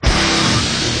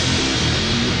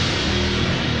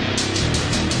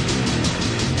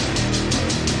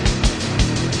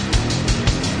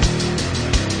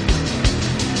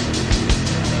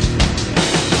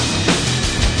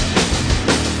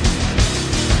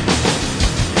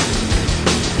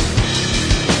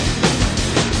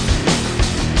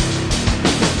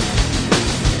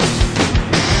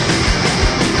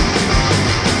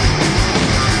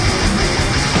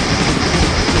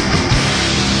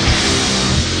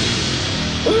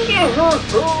Welcome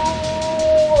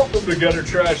to Gutter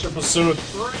Trash episode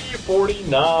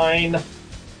 349,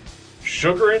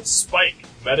 Sugar and Spike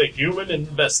Metahuman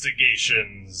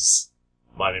Investigations.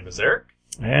 My name is Eric.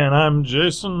 And I'm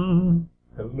Jason.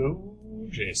 Hello,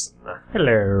 Jason.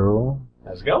 Hello.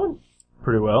 How's it going?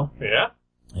 Pretty well. Yeah?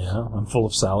 Yeah, I'm full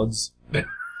of salads. I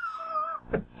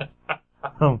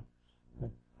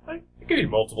could eat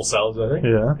multiple salads, I think.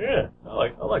 Yeah. Yeah, I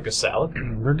like a salad.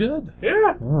 They're good.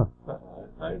 Yeah. Yeah.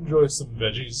 I enjoy some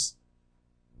veggies.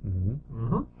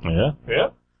 Mm-hmm. Yeah. Yeah.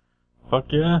 Fuck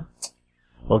yeah.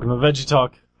 Welcome to Veggie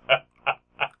Talk.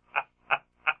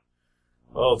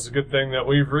 Well, it's a good thing that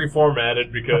we've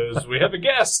reformatted because we have a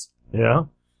guest. Yeah.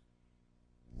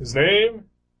 His name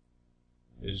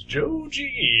is Joe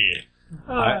G.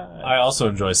 I also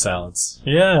enjoy salads.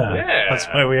 Yeah. Yeah. That's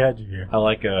why we had you here. I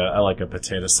like a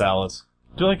potato salad.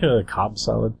 Do you like a Cobb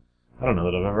salad? I don't know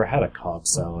that I've ever had a Cobb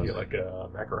salad. You like a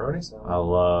macaroni salad? I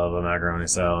love a macaroni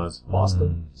salad.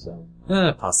 Pasta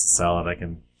salad? Pasta salad I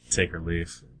can take or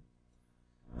leave.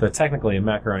 But technically a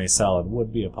macaroni salad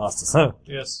would be a pasta salad.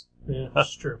 Yes. Yeah,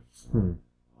 that's true. Hmm.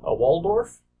 A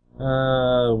Waldorf?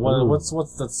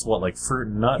 That's like fruit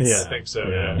and nuts? Yeah. I think so,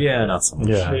 yeah. Yeah, not so much.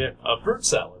 Yeah. A fruit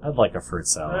salad. I'd like a fruit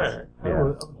salad. Alright. Yeah. I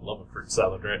would love a fruit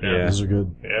salad right now. Yeah. Those are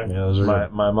good. Yeah. Yeah, those are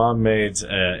good. My mom made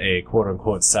a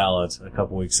quote-unquote salad a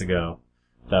couple weeks ago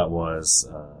that was,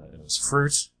 it was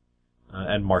fruit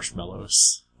and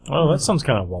marshmallows. Oh, that sounds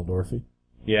kind of Waldorfy.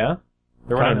 Yeah?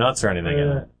 There were no Kinda. nuts or anything in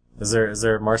it. Is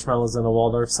there marshmallows in a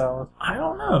Waldorf salad? I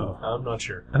don't know. I'm not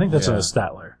sure. I think that's in Yeah. a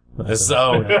Statler. I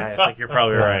think you're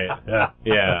probably right. Yeah.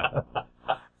 Yeah.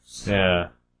 Yeah.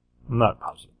 I'm not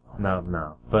positive.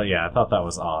 No. But yeah, I thought that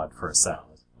was odd for a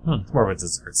salad. It's more of a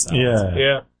dessert salad.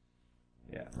 Yeah.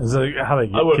 Yeah. Is that how they I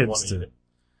get wouldn't want kids to eat to... it.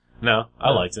 No,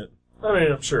 I liked it. I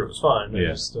mean, I'm sure it was fine.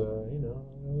 Yeah. Just, I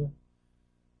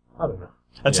don't know.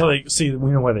 That's how they... See,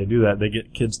 we know why they do that. They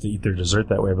get kids to eat their dessert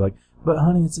that way. They're like, but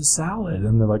honey, it's a salad.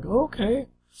 And they're like, okay,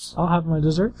 I'll have my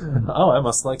dessert then. Oh, I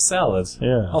must like salad.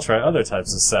 Yeah. I'll try other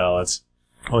types of salad.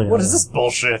 Oh, yeah. What is this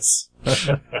bullshit?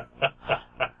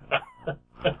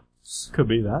 Could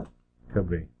be that. Could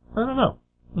be. I don't know.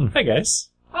 Hey guys.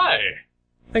 Hi.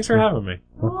 Thanks for having me.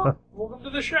 Well, welcome to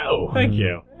the show. Thank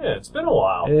you. Yeah, it's been a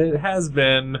while. It has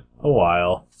been a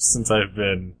while since I've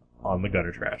been on the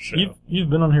Gutter Trash show. You've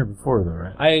been on here before, though,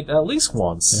 right? At least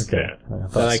once. Okay. Yeah. I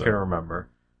thought That I so. can remember.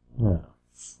 Yeah.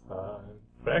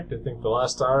 In fact, I think the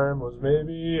last time was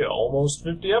maybe almost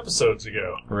 50 episodes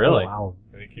ago. Really? Oh, wow.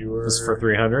 I think you were... This is for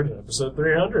 300? Episode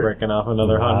 300. Breaking off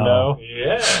another Wow. hundo?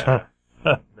 Yeah.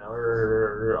 Now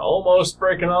we're almost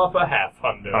breaking off a half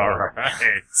hundo. Alright.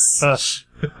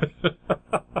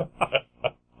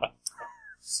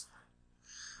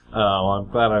 Oh, I'm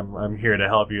glad I'm here to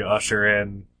help you usher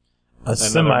in. A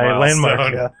semi-landmark,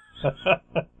 milestone.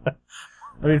 yeah.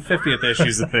 I mean, 50th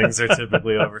issues of things are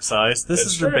typically oversized. This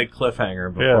It's is the true. big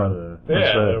cliffhanger before Yeah. the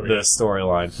Yeah, That's the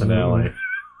storyline finale.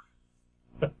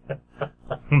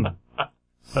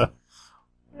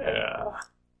 Yeah.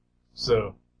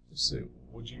 So,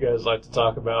 would you guys like to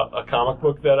talk about a comic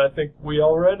book that I think we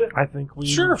all read? I think we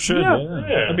Sure, should. yeah.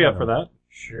 Yeah. I'd be up for that.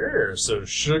 Sure. So,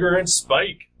 Sugar and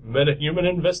Spike, Metahuman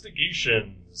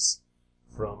Investigations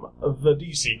from the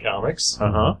DC Comics.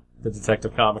 Uh-huh. The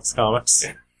Detective Comics comics.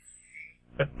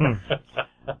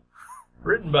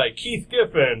 Written by Keith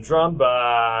Giffen, drawn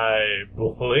by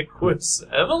Bliquis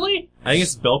Evely? I think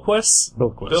it's Bilquis.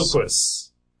 Bilquis.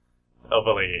 Bilquis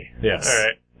Evely. Yes.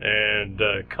 Alright. And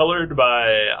colored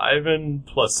by Ivan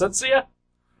Placencia?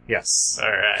 Yes.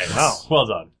 Alright. Wow. Well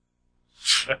done.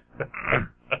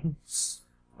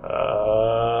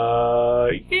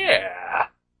 Yeah.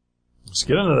 Let's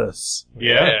get into this.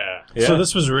 Yeah. Yeah. So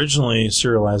this was originally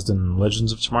serialized in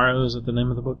Legends of Tomorrow. Is that the name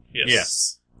of the book?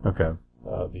 Yes. Okay.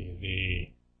 The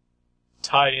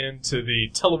tie-in to the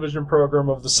television program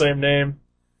of the same name,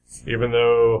 even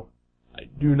though I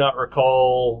do not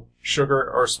recall Sugar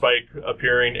or Spike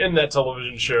appearing in that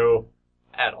television show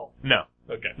at all. No,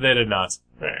 Okay. they did not.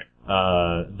 Alright.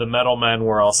 The Metal Men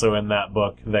were also in that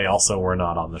book. They also were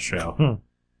not on the show.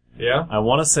 Yeah? I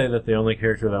want to say that the only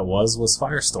character that was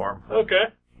Firestorm. Okay.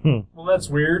 Well, that's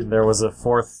weird. There was a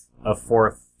fourth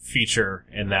feature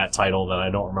in that title that I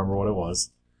don't remember what it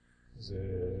was. Is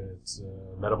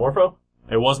it Metamorpho?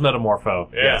 It was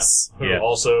Metamorpho. Yeah. Yes. Who Yeah.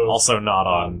 also... Also not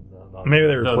on. Maybe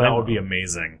they were No, planning. that would be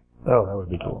amazing. Oh, that would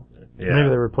be cool. Yeah. Maybe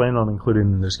they were planning on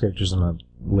including those characters in a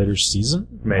later season.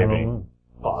 Maybe. I don't know.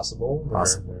 Possible.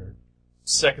 Possible. Their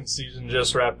second season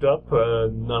just wrapped up.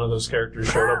 None of those characters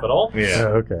showed up at all. Yeah.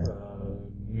 Okay.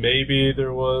 maybe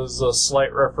there was a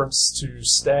slight reference to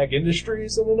Stag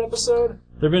Industries in an episode.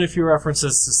 There have been a few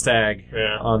references to Stag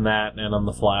Yeah. on that and on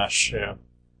The Flash. Yeah.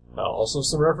 Also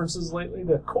some references lately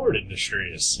to Cord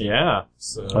Industries. Yeah.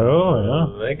 So,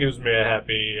 Oh, that gives me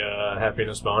a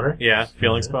happiness boner. Yeah,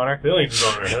 feelings boner. Feelings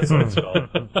boner, that's what it's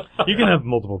called. You can have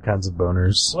multiple kinds of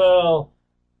boners. Well,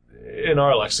 in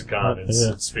our lexicon, it's,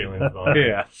 Yeah. it's feelings boner.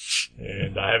 Yeah.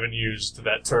 And I haven't used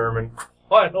that term in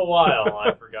quite a while.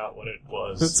 I forgot what it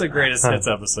was. It's the greatest hits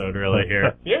episode, really,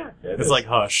 here. Yeah, it It's is. like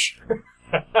Hush.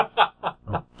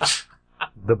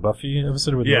 The Buffy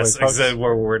episode with Yes, nobody talks? exactly,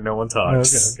 where no one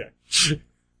talks. Okay. Okay.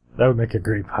 That would make a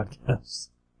great podcast.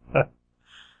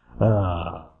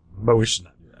 But we should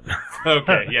not do that.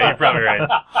 Okay, yeah, you're probably right.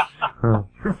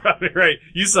 You're probably right.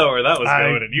 You saw where that was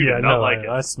going, and you did not like it.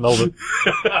 I smelled it.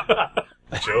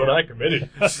 Joe and I committed.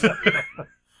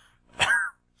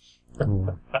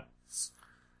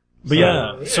 But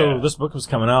yeah, yeah. so this book was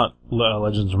coming out,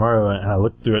 Legends Tomorrow, and I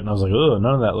looked through it and I was like, oh,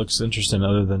 none of that looks interesting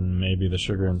other than maybe the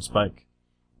Sugar and Spike.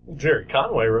 Jerry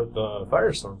Conway wrote the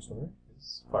Firestorm story.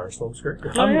 Firestorm's great.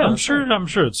 I'm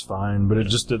sure it's fine, but it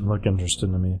just didn't look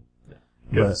interesting to me.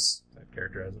 Because that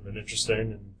character hasn't been interesting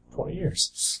in 20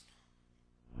 years.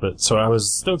 But so I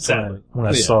was stoked Sadly. when I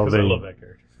Yeah, saw 'cause I love that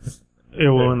character.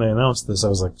 when they announced this. I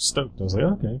was like stoked. I was like,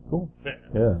 okay, cool, Yeah.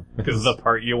 yeah, Because the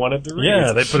part you wanted to read.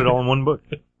 yeah. They put it all in one book.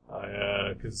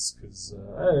 Because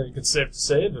I think it's safe to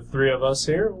say the three of us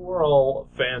here, we're all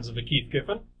fans of a Keith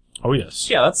Giffen. Oh yes,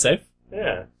 Yeah, that's safe.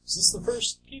 Yeah. Is this the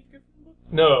first Keith Giffen book?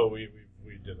 No, we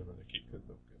did another Keith Giffen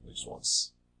book at least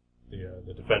once.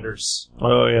 The Defenders.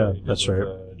 Oh yeah, He did that's with,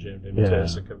 right. Jim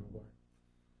DeMatteis and Kevin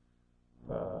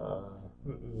Blair.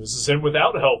 This is him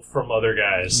without help from other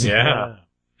guys. Yeah.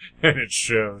 And it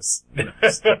shows.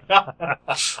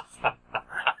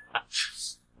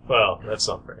 Well, that's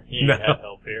not fair. He No. had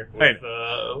help here I with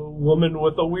a woman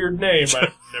with a weird name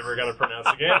I'm never going to pronounce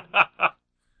again. I'm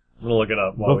gonna look it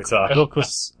up while we talk.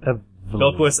 Bilquis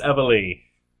Bilquis Evely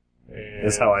And,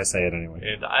 is how I say it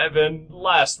anyway. And Ivan,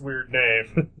 last weird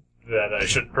name that I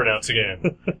should pronounce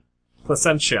again.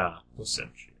 Placentia.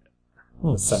 Placenta.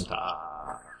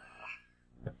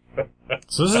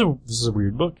 So this is a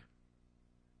weird book.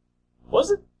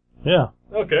 Was it? Yeah.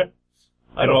 Okay.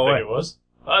 I In don't what think it was.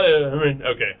 I mean,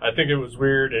 okay. I think it was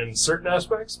weird in certain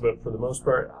aspects, but for the most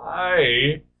part,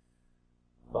 I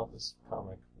thought this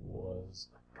comic was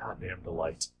a goddamn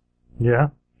delight. Yeah.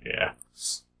 Yeah.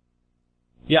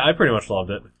 Yeah, I pretty much loved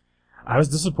it. I was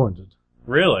disappointed.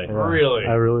 Really? Yeah, Really?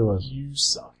 I really was. You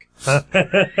suck.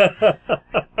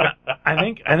 I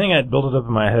think I'd built it up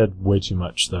in my head way too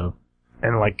much though.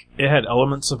 And like it had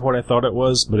elements of what I thought it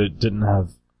was, but it didn't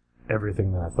have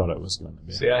everything that I thought it was going to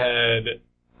be. See, I had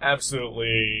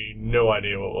absolutely no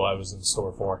idea what I was in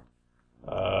store for.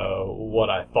 What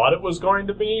I thought it was going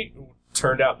to be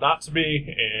turned out not to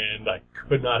be, and I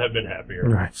could not have been happier.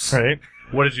 Right.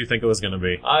 What did you think it was gonna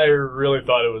be? I really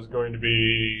thought it was going to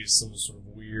be some sort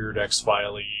of weird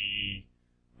X-File-y,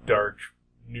 dark,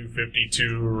 New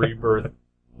 52 Rebirth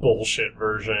bullshit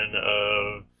version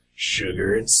of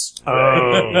Sugar and Spike.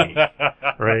 Oh.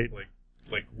 Right.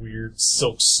 Like weird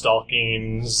silk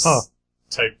stockings Huh.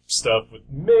 type stuff with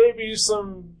maybe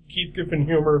some Keith Giffen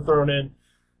humor thrown in.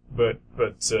 But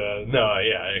no,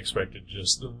 yeah, I expected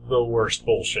just the worst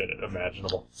bullshit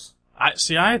imaginable. I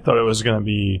thought it was going to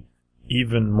be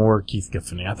even more Keith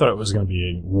Giffen-y. I thought it was going to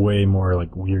be way more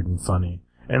like weird and funny.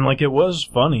 And like it was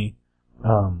funny.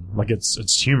 Like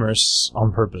it's humorous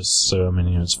on purpose. So I mean,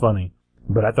 it's funny.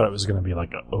 But I thought it was going to be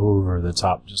like over the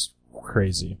top, just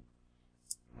crazy.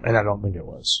 And I don't think it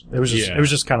was. It was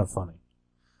just kind of funny.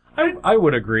 I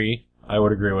would agree. I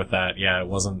would agree with that. Yeah, it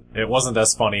wasn't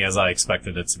as funny as I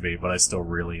expected it to be, but I still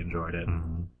really enjoyed it.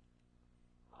 Mm-hmm.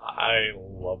 I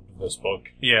loved this book.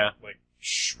 Yeah. Like,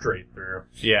 straight through.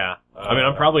 Yeah. I mean,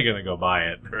 I'm probably gonna go buy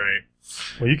it. Right.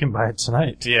 Well, you can buy it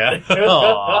tonight. Yeah.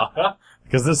 Aw.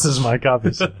 Because this is my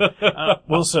copy.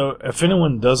 Well, so if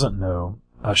anyone doesn't know,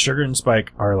 Sugar and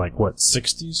Spike are like what,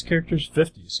 60s characters?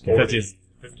 50s characters?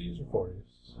 50s. 50s or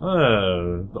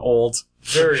 40s? Old.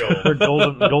 Very old. They're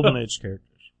golden age characters.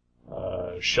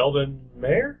 Sheldon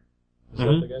Mayer? Is that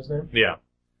the guy's name? Yeah.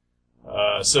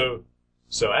 So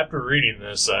after reading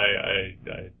this, I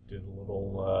did a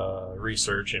little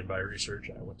research, and by research,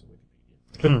 I went to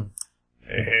Wikipedia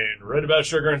and read about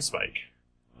Sugar and Spike.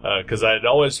 Because I'd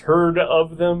always heard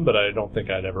of them, but I don't think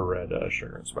I'd ever read a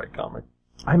Sugar and Spike comic.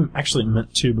 I actually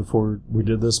meant to before we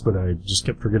did this, but I just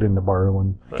kept forgetting to borrow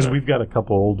one. Because we've got a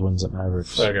couple old ones at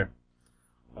Mavericks. Okay.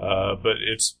 But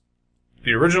it's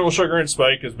the original Sugar and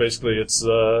Spike is basically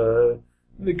the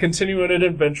continuing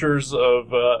adventures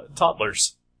of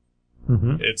toddlers.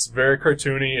 Mm-hmm. It's very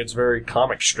cartoony. It's very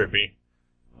comic strippy.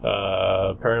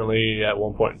 Apparently, at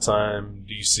one point in time,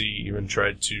 DC even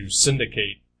tried to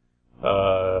syndicate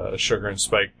Sugar and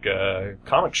Spike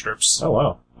comic strips. Oh,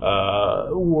 wow.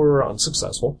 Were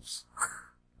unsuccessful.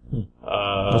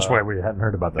 That's why we hadn't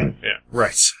heard about that. Yeah.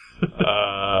 Right.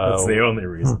 That's the only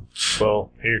reason.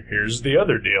 Well, here's the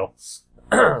other deal.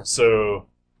 So,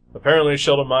 apparently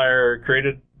Sheldon Meyer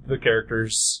created the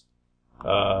characters,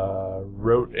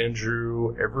 wrote and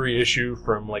drew every issue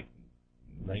from,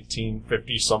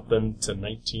 1950-something to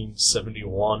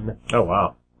 1971, Oh,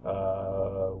 wow.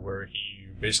 where he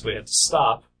basically had to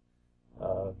stop,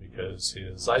 because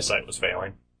his eyesight was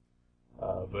failing.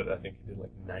 But I think he did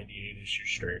 98 issues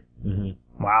straight.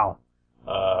 Mm-hmm. Wow.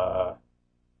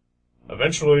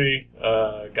 Eventually,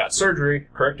 got surgery,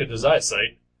 corrected his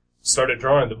eyesight, started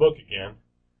drawing the book again,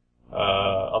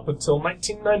 up until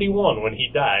 1991 when he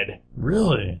died.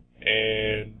 Really?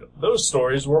 And those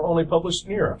stories were only published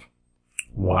in Europe.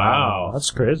 Wow. That's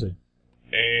crazy.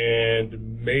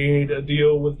 And made a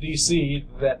deal with DC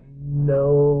that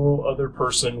no other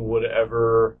person would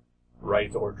ever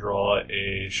write or draw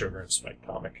a Sugar and Spike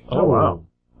comic. Oh, wow.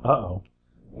 Uh-oh.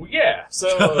 Yeah, so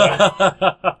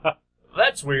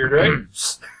that's weird, right?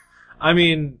 I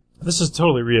mean, This is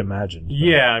totally reimagined.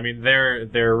 yeah, I mean,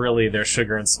 they're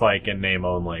Sugar and Spike in name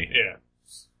only. Yeah.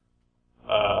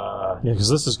 Yeah, because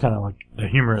this is kind of like a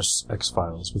humorous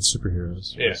X-Files with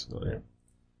superheroes. Yeah. Basically.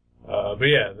 But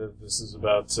yeah, this is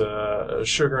about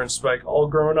Sugar and Spike all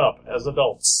grown up as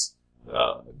adults.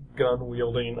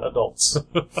 Gun-wielding adults.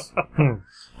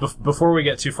 Before we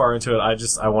get too far into it,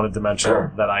 I wanted to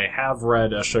mention that I have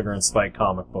read a Sugar and Spike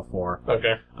comic before.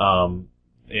 Okay.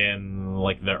 In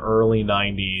the early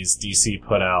 90s, DC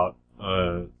put out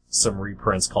some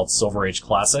reprints called Silver Age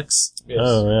Classics. Yes.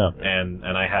 Oh, yeah. And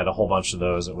I had a whole bunch of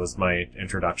those. It was my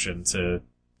introduction to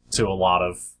a lot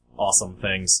of awesome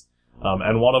things.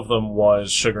 And one of them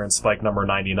was Sugar and Spike number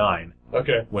 99,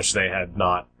 Okay. which they had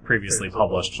not previously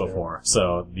published before.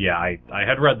 So, yeah, I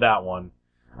had read that one.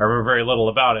 I remember very little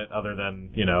about it other than,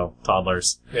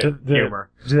 toddlers' Yeah. humor.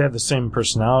 Do they have the same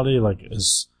personality? Like,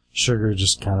 is Sugar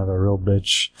just kind of a real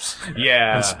bitch?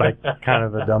 Yeah. And Spike kind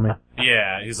of a dummy?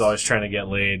 Yeah, he's always trying to get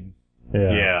laid.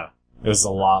 Yeah. Yeah. It was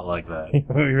a lot like that. He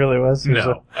really was? He was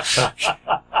No.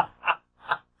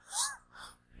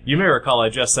 You may recall I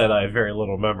just said I have very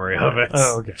little memory of it.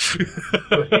 Oh, okay.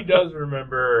 But he does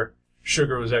remember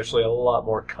Sugar was actually a lot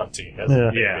more cunty. As Yeah.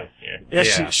 a baby. Yeah. Yeah. Yeah,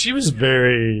 Yeah. she was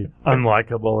very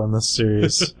unlikable in this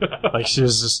series. Like, she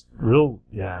was just real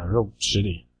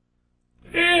shitty.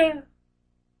 Yeah.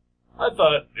 I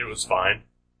thought it was fine.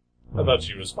 I thought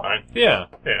she was fine. Yeah.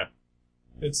 Yeah.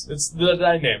 It's the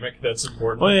dynamic that's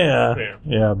important. Well, yeah. Yeah.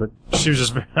 Yeah, but she was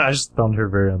just, I just found her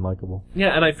very unlikable. Yeah,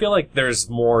 and I feel like there's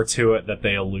more to it that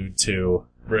they allude to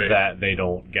Right. that they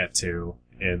don't get to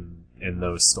in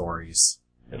those stories.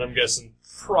 And I'm guessing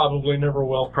probably never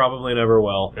will. Probably never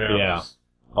will. Yeah. Yeah.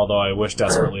 Although I wish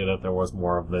desperately that there was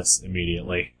more of this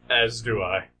immediately. As do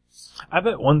I. I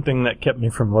bet one thing that kept me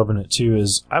from loving it too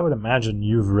is I would imagine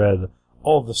you've read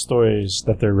all the stories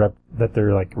that they're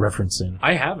like referencing.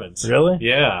 I haven't. Really?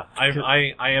 Yeah.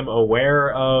 I am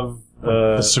aware of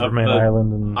The Superman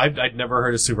Island and I'd never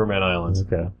heard of Superman Island.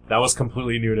 okay. That was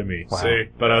completely new to me. Wow. See,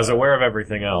 But I was aware of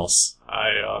everything else.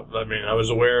 I was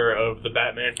aware of the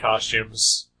Batman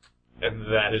costumes, and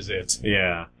that is it.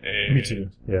 Yeah. And Me too.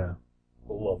 Yeah.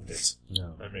 Loved it.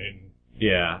 No. I mean,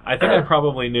 Yeah. I think I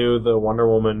probably knew the Wonder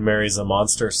Woman marries a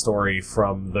monster story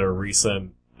from the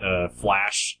recent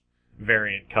Flash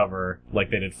variant cover, like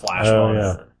they did Flash Oh, one.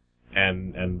 yeah.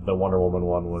 And the Wonder Woman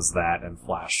one was that, and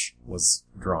Flash was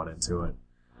drawn into it.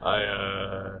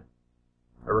 I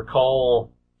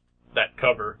recall that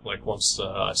cover, like once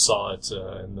I saw it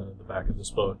in the back of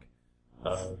this book.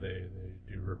 They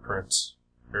do reprints,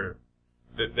 or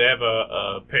they have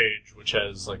a page which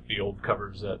has like the old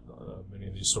covers that many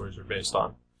of these stories are based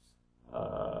on.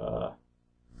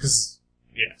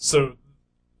 So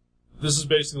this is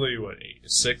basically what, 8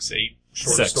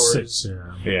 short Six. stories.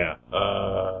 Yeah.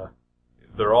 Yeah.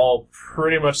 They're all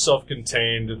pretty much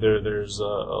self-contained. There's a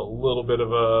little bit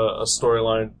of a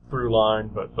storyline through line,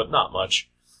 but not much.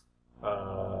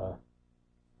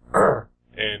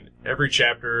 And every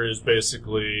chapter is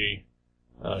basically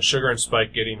Sugar and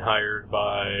Spike getting hired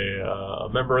by a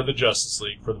member of the Justice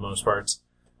League, for the most part,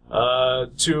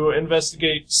 to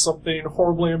investigate something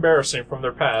horribly embarrassing from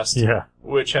their past, Yeah.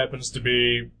 which happens to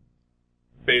be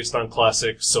based on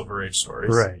classic Silver Age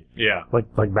stories. Right. Yeah.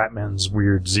 Like Batman's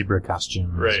weird zebra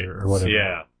costumes Right. or whatever.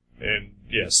 Yeah. And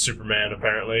yes, Superman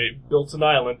apparently built an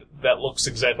island that looks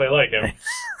exactly like him.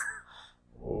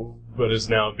 but is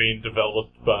now being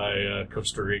developed by a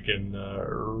Costa Rican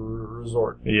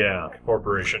resort Yeah.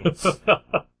 corporation.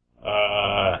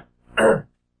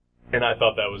 And I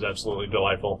thought that was absolutely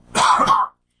delightful.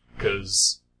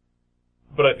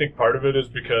 But I think part of it is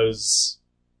because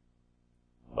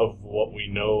of what we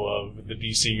know of the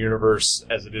DC universe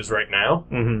as it is right now.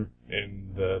 Mm-hmm. In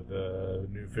the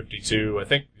New 52. I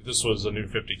think this was a New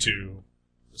 52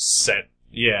 set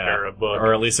Yeah. era book.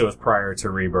 Or at least it was prior to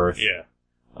Rebirth. Yeah.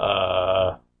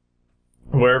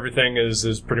 Where everything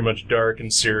is pretty much dark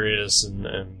and serious and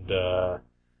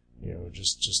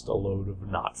just a load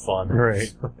of not fun.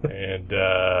 Right. And,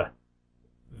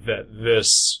 that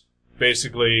this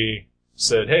basically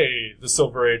said, hey, the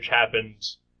Silver Age happened,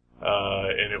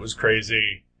 and it was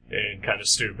crazy and kind of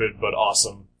stupid, but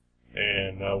awesome.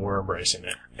 And, we're embracing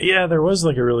it. Yeah, there was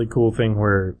like a really cool thing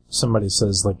where somebody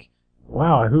says like,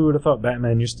 wow, who would have thought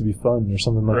Batman used to be fun or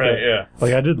something like Right, that. yeah.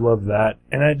 Like, I did love that.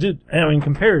 And I mean,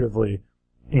 comparatively,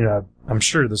 I'm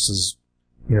sure this is,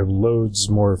 loads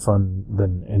more fun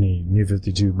than any New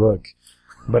 52 book.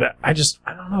 But I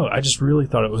don't know. I just really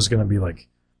thought it was going to be like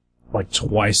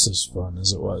twice as fun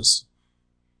as it was.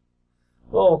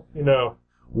 Well,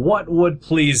 What would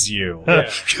please you? yeah.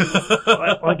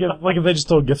 like if they just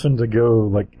told Giffen to go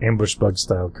like ambush bug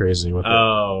style crazy with it.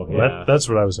 Oh, yeah. That's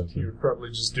what I was You hoping. would probably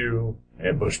just do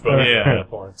ambush bug Yeah.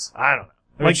 points. I don't know.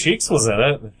 I mean, Cheeks was in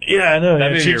it. Yeah, I know. That Yeah,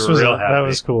 made me Cheeks was real that happy.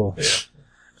 was cool. Yeah.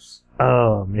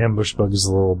 Ambush bug is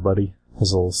a little buddy,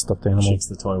 his little stuffed animal. Cheeks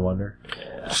the Toy Wonder.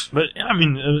 But I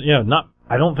mean,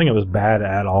 I don't think it was bad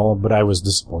at all, but I was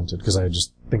disappointed because I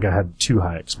just think I had too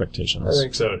high expectations. I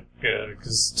think so. Yeah,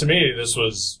 because to me, this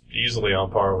was easily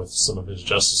on par with some of his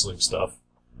Justice League stuff,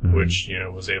 Mhm. which,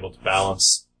 was able to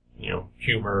balance,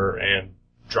 humor and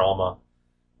drama.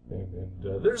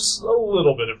 And there's a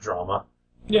little bit of drama.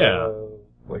 Yeah.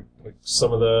 Like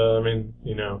some of the,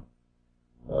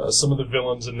 some of the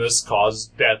villains in this cause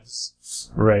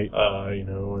deaths, Right.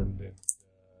 and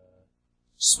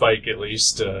Spike at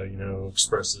least,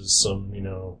 expresses some,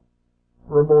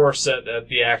 remorse at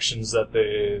the actions that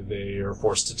they are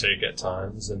forced to take at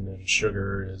times, and then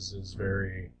Sugar is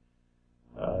very,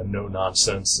 no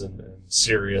nonsense and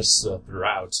serious,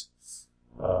 throughout.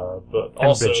 But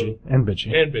also, And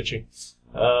bitchy. and bitchy.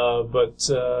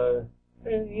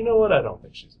 You know what? I don't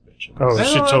think she's a bitch. Oh, I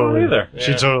she don't totally either.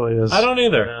 She Yeah. totally is. I don't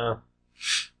either. No.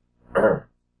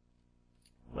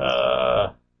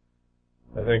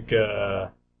 I think,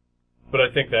 but I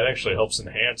think that actually helps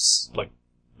enhance, like,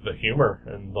 the humor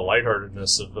and the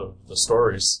lightheartedness of the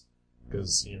stories.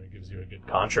 Because, it gives you a good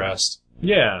contrast.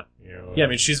 Yeah. Yeah, I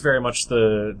mean, she's very much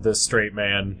the straight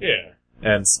man, Yeah.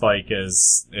 and Spike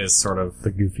is sort of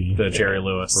The goofy. the Jerry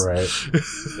Lewis. Right.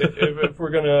 if we're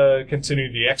gonna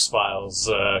continue the X-Files,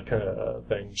 kind of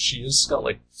thing, she is got,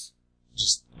 like,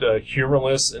 just,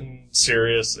 humorless and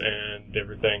serious, and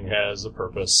everything has a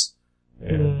purpose.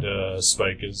 And,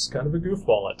 Spike is kind of a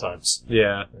goofball at times.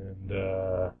 Yeah.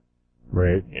 And,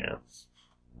 Right. yeah.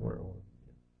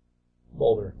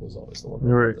 Mulder was always the one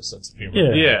Right. with a sense of humor.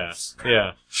 Yeah.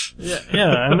 Yeah. Yeah.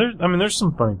 Yeah, and there's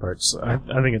some funny parts. I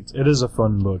think it is a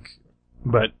fun book,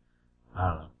 but I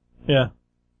don't know. Yeah.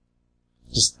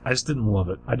 I just didn't love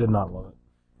it. I did not love it.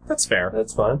 That's fair.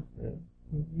 That's fine. Yeah.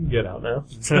 You can get out now.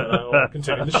 I'll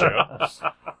continue the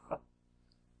show.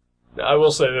 I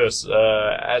will say this,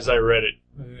 as I read it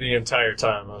the entire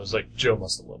time, I was like, Joe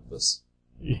must have loved this.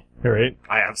 Right?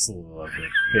 I absolutely loved it.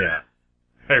 Yeah.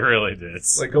 I really did.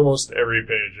 Like, almost every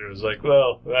page, it was like,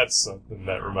 well, that's something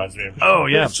that reminds me of Joe. Oh,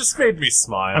 yeah. It just made me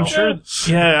smile. I'm sure.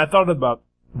 Yeah, I thought about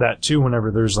that too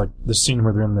whenever there's like the scene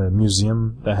where they're in the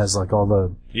museum that has like all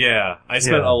the Yeah. I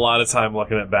spent Yeah. a lot of time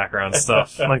looking at background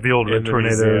stuff. like the old In Red the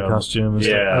Tornado museum. costume. And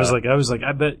stuff. Yeah. I was like,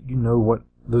 I bet you know what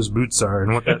those boots are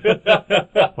and what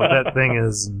that what that thing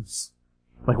is. And,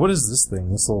 like, what is this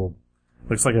thing? This little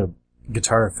looks like a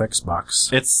guitar effects box.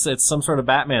 It's some sort of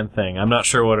Batman thing. I'm not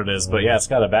sure what it is, but yeah, it's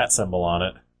got a bat symbol on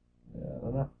it. Yeah, I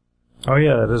don't know. Oh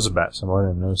yeah, that is a bat symbol. I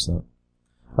didn't notice that.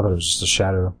 I thought it was just a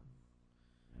shadow.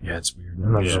 Yeah, it's weird.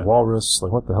 And there's Yeah. a walrus.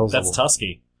 Like, what the hell's That's that?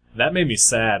 Tusky. That made me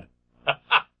sad.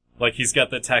 Like, he's got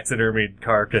the taxidermied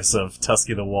carcass of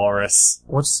Tusky the Walrus.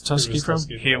 What's Tusky Who's from?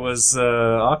 Tusky? He was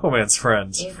Aquaman's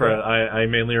friend. Okay. I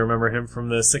mainly remember him from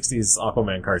the 60s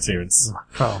Aquaman cartoons.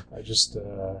 Oh, I just,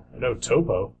 I know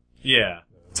Topo. Yeah.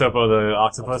 Topo the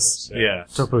octopus? Octopus, yeah. Yeah.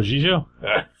 Topo Gigio?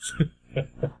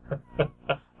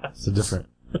 It's a different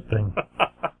thing.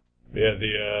 Yeah,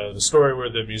 the story where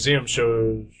the museum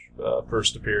show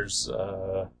first appears.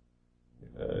 The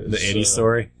 80s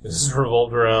story? This is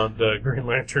revolved around Green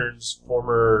Lantern's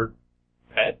former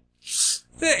pet.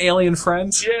 The alien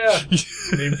friend? Yeah,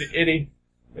 named Itty.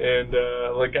 And,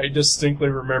 like, I distinctly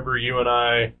remember you and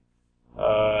I,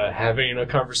 having a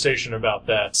conversation about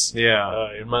that.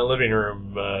 Yeah. In my living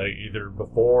room, either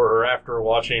before or after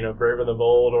watching a Brave and the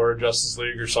Bold or a Justice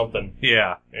League or something.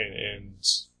 Yeah. And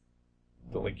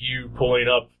like, you pulling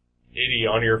up Itty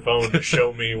on your phone to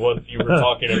show me what you were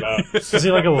talking about. Is he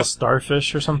like a little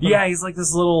starfish or something? Yeah, he's like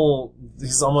this little,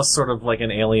 he's almost sort of like an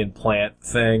alien plant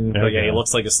thing. But yeah, he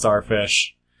looks like a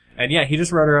starfish. And yeah, he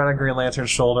just rode around on Green Lantern's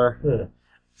shoulder. Yeah.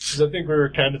 Because I think we were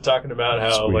kind of talking about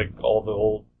how, like, all the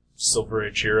old Silver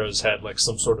Age heroes had, like,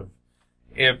 some sort of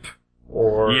imp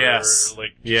or, Yes.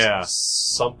 like, Yeah.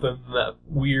 something that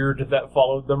weird that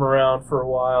followed them around for a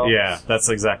while. Yeah, that's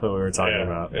exactly what we were talking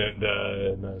about. And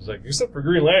I was like, except for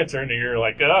Green Lantern, and you're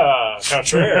like,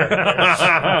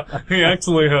 contraire. He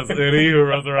actually has Itty who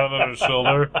runs around on his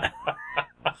shoulder.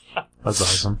 That's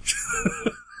awesome.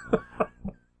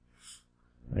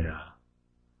 Yeah.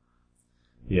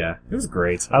 Yeah, it was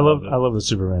great. I love it. the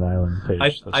Superman Island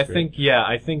page. I think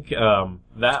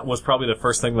that was probably the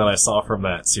first thing that I saw from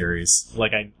that series.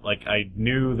 I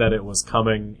knew that it was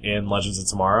coming in Legends of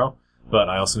Tomorrow, but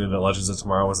I also knew that Legends of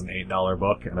Tomorrow was an $8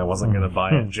 book, and I wasn't going to buy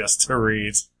it just to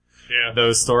read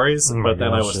those stories. Oh my but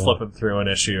then I gosh, was yeah. flipping through an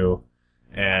issue,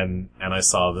 and I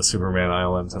saw the Superman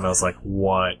Island, and I was like,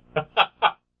 what?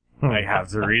 I have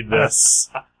to read this.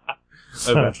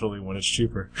 Eventually, when it's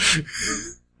cheaper.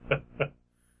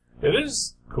 It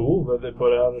is cool that they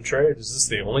put out a trade. Is this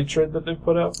the only trade that they've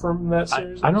put out from that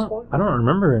series? I at this don't point?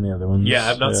 remember any other ones. Yeah,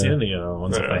 I've not seen any other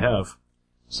ones if Yeah. they have.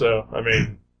 So, I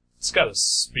mean, it's got to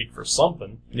speak for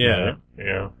something. Yeah. You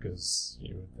know, because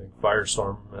you would think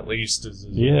Firestorm at least is a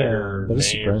Yeah, bigger that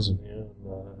is name. surprising. Yeah,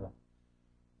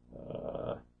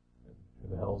 who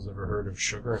the hell's ever heard of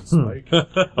Sugar and Spike?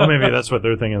 Oh, maybe that's what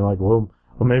they're thinking. Like, well,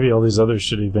 maybe all these other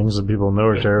shitty things that people know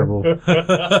are terrible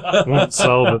won't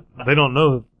sell, but they don't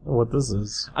know what this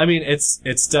is. I mean,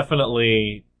 it's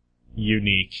definitely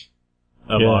unique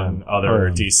among other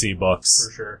DC books.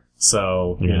 For sure.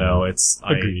 So, Yeah. you know, it's,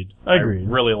 Agreed. I Agreed.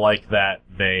 really like that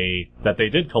they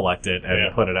did collect it and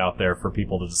Yeah. put it out there for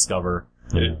people to discover.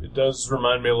 It does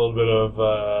remind me a little bit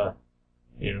of,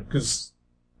 you know, because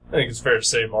I think it's fair to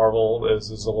say Marvel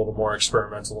is a little more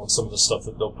experimental in some of the stuff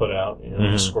that they'll put out. You know,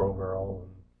 Mhm. Squirrel Girl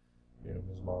and, you know,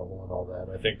 Ms. Marvel and all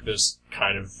that. I think this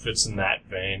kind of fits in that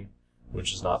vein,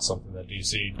 which is not something that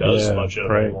DC does Yeah, much of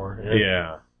right. anymore.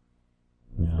 Yeah.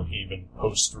 Yeah. Even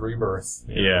post Rebirth.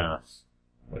 you know, Yeah.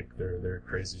 Like their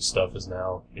crazy stuff is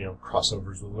now, you know,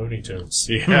 crossovers with Looney Tunes.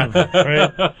 Yeah.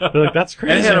 Right. They're like, that's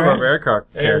crazy. And right? Hanna-Barbera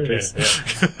characters.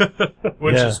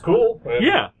 Which Yeah. is cool. And,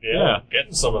 Yeah.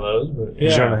 Getting some of those, but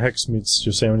Yeah. Jonah Hex meets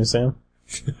Yosemite Sam.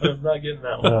 I'm not getting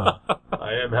that one. No.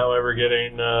 I am, however,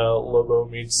 getting Lobo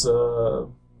meets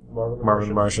Marvin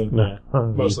the Martian. No.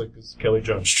 Mostly because Kelly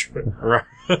Jones drew it. Right.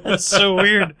 That's so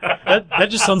weird. That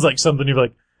just sounds like something you'd be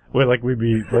like, wait, like we'd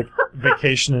be like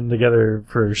vacationing together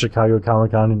for Chicago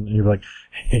Comic Con, and you'd be like,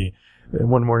 hey, and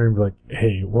one morning you'd be like,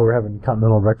 hey, well, we're having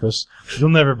continental breakfast.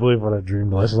 You'll never believe what I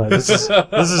dreamed last night. This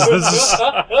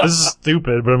is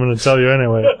stupid, but I'm going to tell you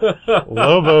anyway.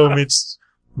 Lobo meets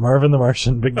Marvin the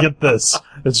Martian, but get this,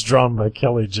 it's drawn by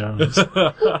Kelly Jones.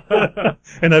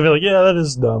 And I'd be like, yeah, that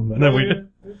is dumb. And then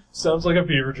we, Sounds like a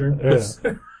fever dream. yeah.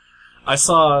 I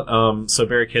saw, so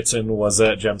Barry Kitson was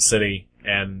at Gem City,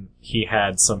 and he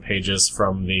had some pages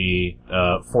from the,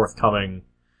 forthcoming,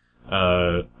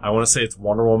 I want to say it's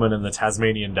Wonder Woman and the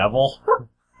Tasmanian Devil.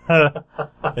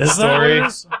 Is that what it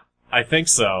is? I think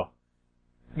so.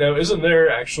 Now, isn't there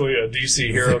actually a DC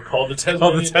hero called the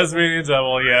Tasmanian? Oh, the Tasmanian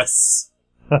Devil, yes.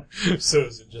 So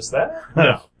is it just that?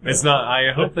 No, it's not.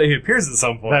 I hope that he appears at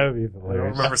some point. That would be I don't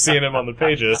hilarious. remember seeing him on the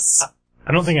pages.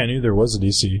 I don't think I knew there was a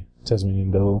DC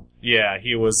Tasmanian Devil. Yeah,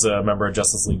 he was a member of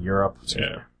Justice League Europe.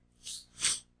 Yeah.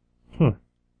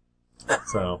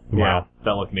 So, Wow. yeah,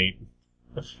 that looked neat.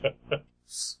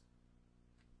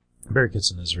 Barry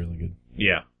Kitson is really good.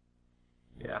 Yeah.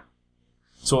 Yeah.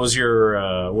 So what was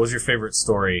your favorite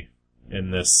story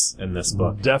in this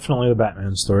book? Definitely the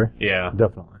Batman story. Yeah.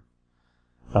 Definitely.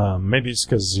 Maybe it's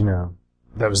because, you know,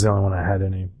 that was the only one I had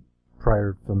any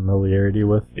prior familiarity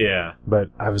with. Yeah. But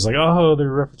I was like, oh, they're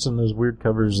referencing those weird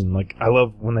covers, and like, I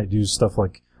love when they do stuff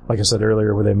like I said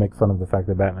earlier, where they make fun of the fact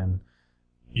that Batman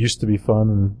used to be fun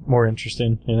and more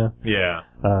interesting, you know? Yeah.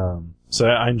 So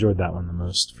I enjoyed that one the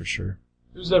most, for sure.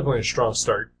 It was definitely a strong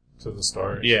start to the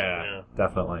story. Yeah.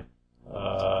 Definitely.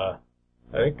 I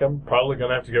think I'm probably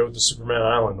gonna have to go with the Superman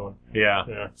Island one. Yeah.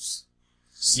 Yeah.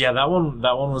 Yeah, that one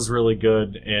was really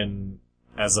good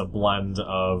as a blend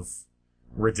of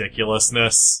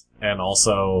ridiculousness and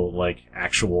also like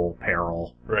actual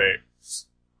peril. Right.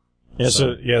 Yeah,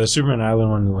 so yeah, the Superman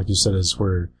Island one, like you said, is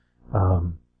where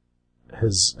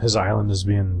his island is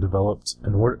being developed,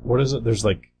 and what is it? There's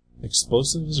like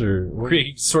explosives or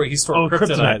He stored kryptonite.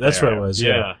 kryptonite. That's there. what it was.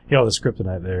 Yeah. He had all this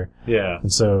kryptonite there, Yeah.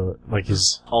 and so like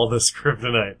he's All this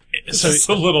kryptonite. It's So- just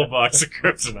a little box of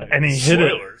kryptonite. and he hid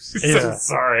it. Spoilers. Yeah.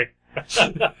 Sorry.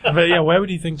 But yeah, why would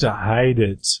he think to hide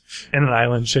it in an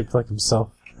island shaped like himself?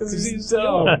 He's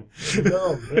dumb. He's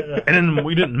dumb. Yeah. And then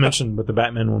we didn't mention, but the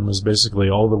Batman one was basically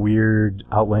all the weird,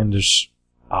 outlandish,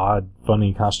 odd,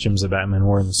 funny costumes that Batman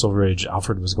wore in the Silver Age.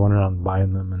 Alfred was going around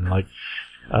buying them and like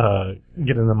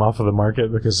getting them off of the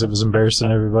market because it was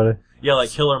embarrassing everybody. Yeah, like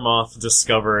Killer Moth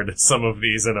discovered some of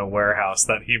these in a warehouse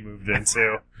that he moved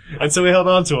into. And so we held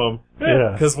on to them.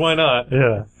 Yeah. Because why not?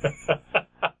 Yeah.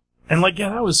 And like, yeah,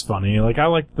 that was funny. Like, I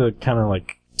like the kind of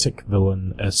like Tick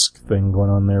villain-esque thing going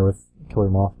on there with Killer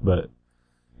Moth, but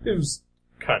It was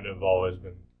kind of always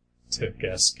been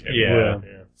Tick-esque. Yeah.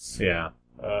 Yeah. Yeah.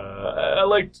 I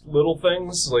liked little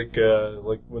things, like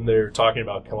when they're talking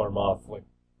about Killer Moth, like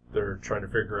they're trying to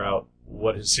figure out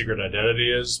what his secret identity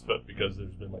is, but because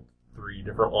there's been like 3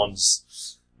 different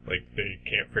ones, like they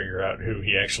can't figure out who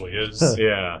he actually is.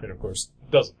 Yeah. And of course,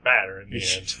 it doesn't matter in the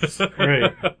end.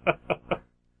 Right.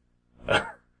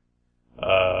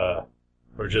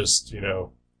 Or just,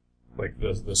 like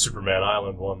the Superman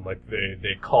Island one, like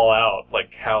they call out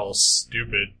like how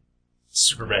stupid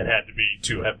Superman had to be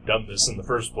to have done this in the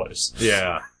first place.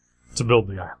 Yeah. to build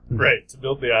the island. Right, to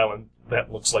build the island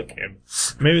that looks like him.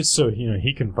 Maybe it's so,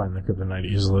 he can find the kryptonite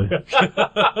easily.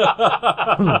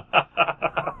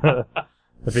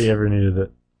 If he ever needed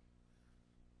it.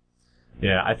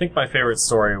 Yeah, I think my favorite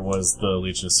story was the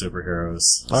Legion of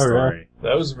Superheroes Oh, story.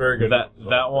 That was a very good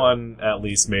That one at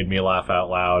least made me laugh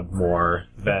out loud more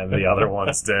than the other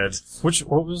ones did.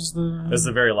 What was the... This is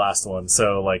the very last one.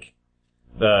 So, like,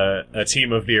 a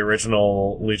team of the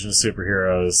original Legion of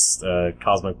Superheroes,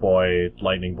 Cosmic Boy,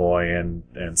 Lightning Boy,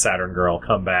 and Saturn Girl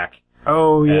come back.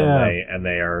 Oh, yeah. And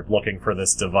they are looking for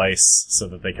this device so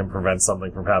that they can prevent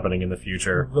something from happening in the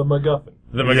future. The MacGuffin.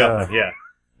 The MacGuffin, yeah.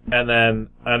 And then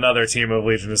another team of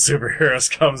Legion of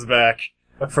Superheroes comes back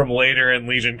from later in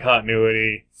Legion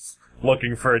continuity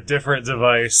looking for a different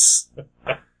device.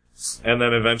 And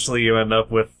then eventually you end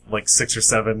up with like 6 or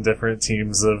 7 different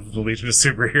teams of the Legion of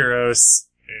Superheroes.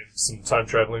 And some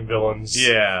time-traveling villains.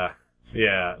 Yeah.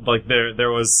 Yeah. Like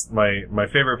there was my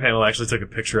favorite panel, I actually took a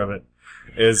picture of it,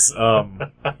 is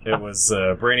it was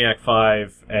Brainiac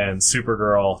 5 and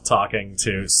Supergirl talking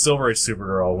to Silver Age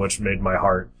Supergirl, which made my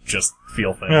heart just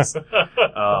feel things.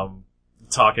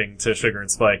 Talking to Sugar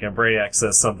and Spike, and Brainiac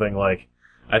says something like,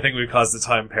 "I think we caused a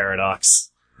time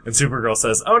paradox." And Supergirl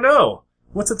says, "Oh no!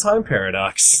 What's a time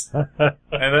paradox?" And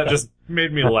that just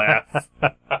made me laugh.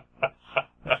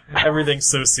 Everything's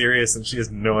so serious and she has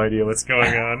no idea what's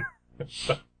going on.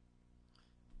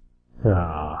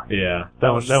 Ah. Yeah. That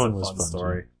was one just a was fun fun,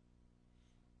 story.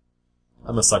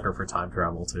 I'm a sucker for time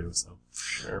travel too, so.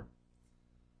 Sure.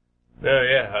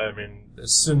 Yeah, I mean,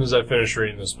 as soon as I finished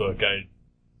reading this book, I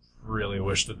really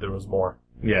wish that there was more.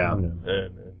 Yeah. And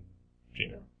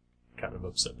kind of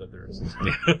upset that there isn't.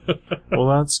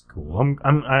 Well, that's cool.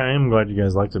 I am glad you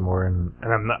guys liked it more, and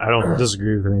I don't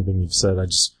disagree with anything you've said. I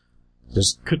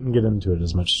just couldn't get into it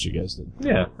as much as you guys did.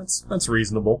 Yeah, that's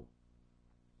reasonable.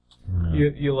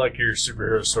 You like your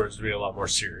superhero stories to be a lot more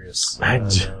serious. I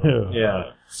do.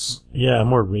 Yeah. Yeah,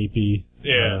 more rapey.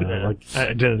 Yeah. Like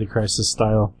Identity Crisis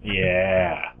style.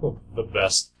 Yeah. Well, the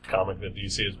best comic that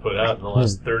DC has put out in the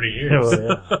last 30 years.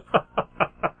 Well, yeah.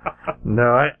 No,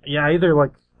 I either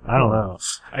like, I don't know.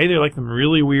 I either like them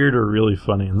really weird or really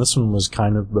funny, and this one was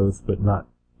kind of both, but not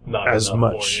Not as enough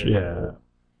much. for you. Yeah.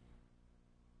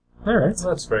 Alright.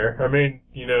 That's fair. I mean,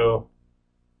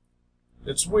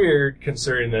 it's weird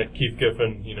considering that Keith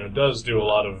Giffen, does do a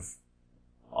lot of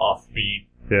offbeat,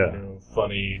 Yeah.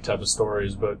 funny type of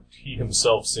stories, but he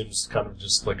himself seems kind of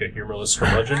just like a humorless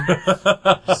curmudgeon.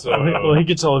 So Well, he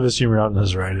gets all of his humor out in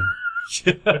his writing.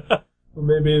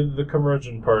 maybe the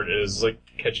curmudgeon part is like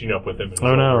catching up with him in his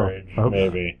Oh, no. older age. Oh.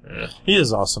 Maybe. Yeah. He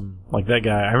is awesome. Like that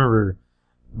guy. I remember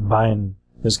buying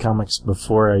his comics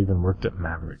before I even worked at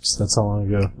Mavericks. That's how long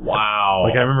ago. Wow.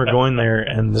 Like I remember going there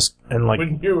and like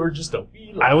When you were just a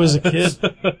wee lad. I was a kid,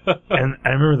 and I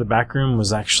remember the back room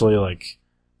was actually like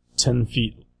 10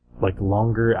 feet like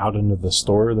longer out into the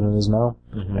store than it is now.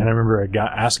 Mhm. And I remember I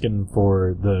got asking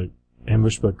for the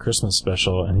Ambush Book Christmas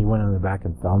special, and he went in the back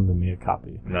and found me a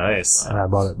copy. Nice. And I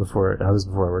bought it before I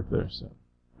worked there. So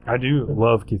I do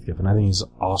love Keith Giffen. I think he's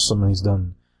awesome, and he's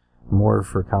done more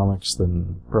for comics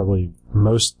than probably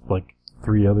most like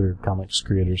 3 other comics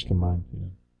creators combined.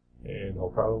 And he'll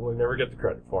probably never get the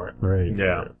credit for it. Right.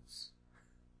 Yeah.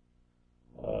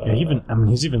 Yeah,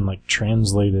 he's even like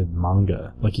translated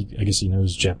manga. Like I guess he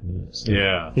knows Japanese.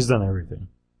 Yeah. He's done everything.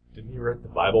 Didn't he write the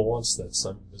Bible once that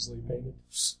Simon Bisley painted?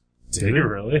 Did he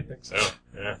really? I think so.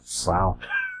 Yeah. Wow.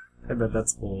 I bet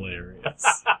that's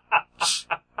hilarious.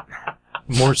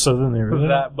 More so than they were.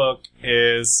 That book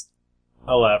is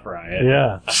a laugh riot.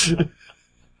 Yeah.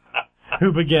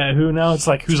 Who began who now? It's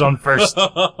like who's on first.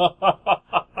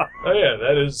 Oh yeah,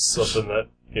 that is something that,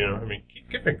 I mean, Keith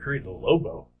Giffen created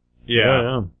Lobo.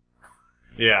 Yeah.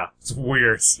 Yeah. It's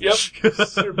weird. Yep.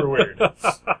 Super weird.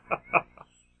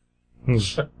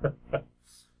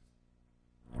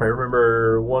 I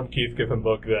remember one Keith Giffen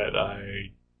book that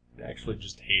I actually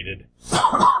just hated.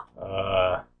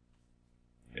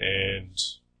 And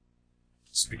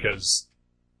it's because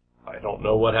I don't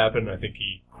know what happened. I think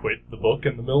he quit the book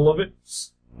in the middle of it.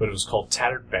 But it was called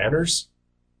Tattered Banners.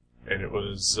 And it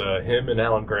was him and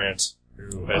Alan Grant,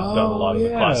 who had done a lot of the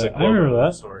classic I remember Lobo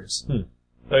that. stories.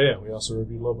 Oh yeah, we also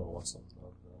reviewed Lobo once on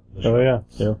the Oh show.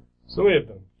 yeah. So we have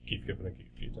done Keith Giffen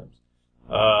a few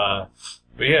times.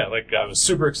 But yeah, like, I was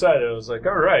super excited. I was like,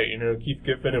 alright, Keith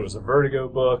Giffen, it was a Vertigo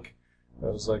book. I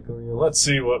was like, let's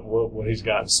see what he's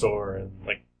got in store. And,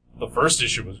 like, the first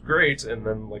issue was great, and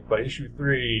then, like, by issue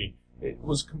 3, it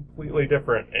was completely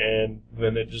different, and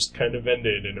then it just kind of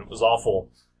ended, and it was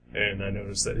awful. And I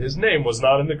noticed that his name was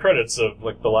not in the credits of,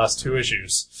 like, the last 2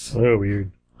 issues. Oh,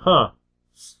 weird. Huh.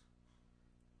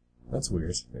 That's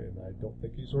weird. And I don't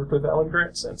think he's worked with Alan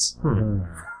Grant since.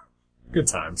 Good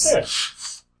times. Yeah.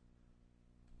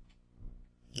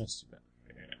 That's too bad.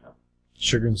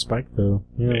 Sugar and Spike, though.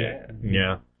 Yeah.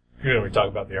 Yeah. We talk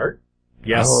about the art?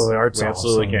 Yes. Oh, the art's we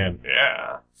absolutely awesome. can.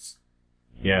 Yeah.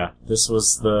 Yeah. This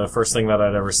was the first thing that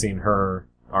I'd ever seen her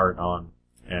art on.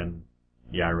 And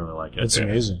yeah, I really like it. It's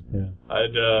amazing.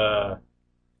 Yeah.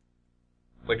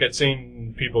 I'd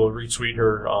seen people retweet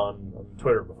her on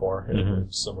Twitter before,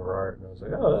 Mhm. some of her art, and I was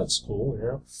like, oh, that's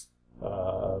cool,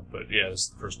 But yeah, this is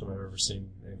the first time I've ever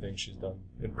seen anything she's done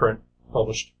in print,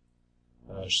 published.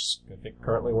 She's, I think,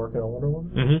 currently working on Wonder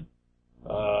Woman.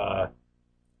 Mm-hmm.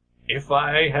 If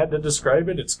I had to describe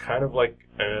it, it's kind of like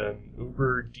an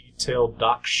uber detailed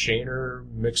Doc Shaner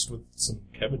mixed with some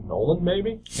Kevin Nolan,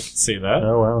 maybe? I can see that.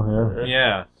 Oh well. Yeah.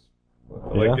 Yeah.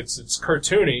 Like, Yeah. it's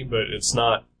cartoony, but it's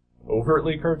not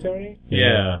overtly cartoony.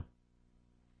 Yeah.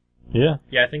 Yeah.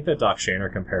 Yeah, I think the Doc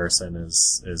Shaner comparison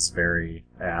is very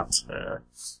apt.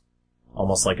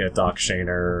 Almost like a Doc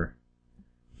Shaner,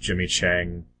 Jimmy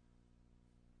Chang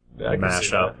I can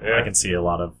see mashup. that, yeah. I can see a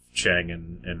lot of Chang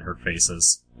in her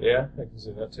faces. Yeah, I can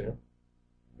see that too.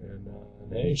 And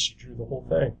hey, she drew the whole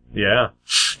thing. Yeah.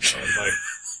 Like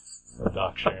a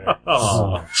Doc Shaner.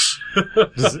 Oh.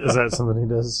 Is that something he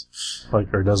does?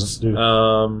 Like, or doesn't do?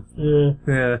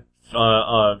 Yeah.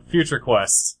 Future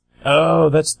Quest. Oh,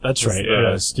 that's right. the-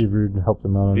 Yeah, Steve Rude helped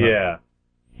him out on that. Yeah.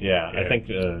 Yeah. I Yeah. think,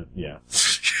 yeah.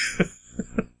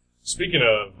 Speaking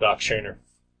of Doc Shaner,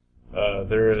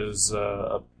 there is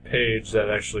a page that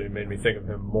actually made me think of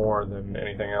him more than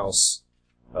anything else.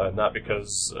 Not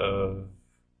because of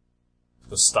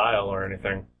the style or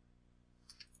anything,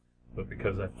 but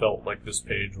because I felt like this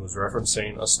page was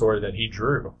referencing a story that he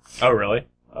drew. Oh, really?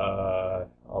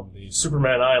 On the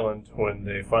Superman Island, when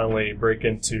they finally break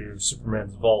into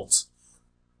Superman's vault,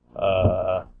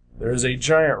 there is a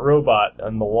giant robot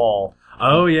on the wall,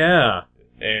 Oh, yeah.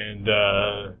 and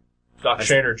Doc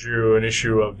Shaner drew an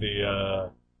issue of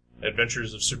the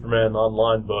Adventures of Superman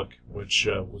online book, which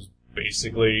was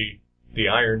basically the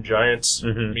Iron Giant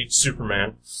Mhm. meets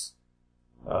Superman.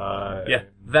 Yeah.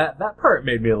 That part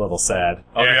made me a little sad.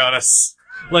 I'll be honest.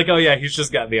 Like, oh yeah, he's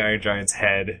just got the Iron Giant's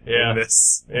head Yeah. in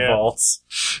this Yeah. vault.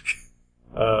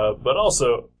 But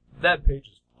also, that page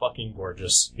is fucking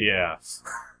gorgeous. Yeah.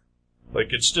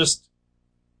 Like, it's just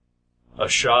a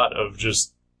shot of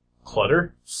just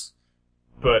clutter,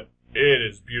 but it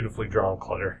is beautifully drawn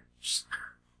clutter.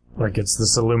 Like it's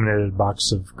this illuminated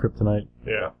box of kryptonite.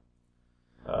 Yeah.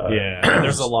 Yeah.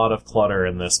 There's a lot of clutter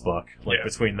in this book. Like, Yeah.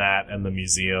 between that and the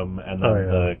museum and then Oh, yeah.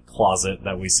 the closet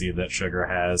that we see that Sugar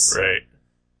has. Right.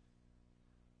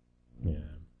 Yeah.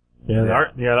 Yeah, the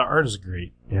art. Yeah, the art is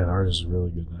great. Yeah, the art is really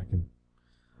good.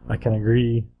 I can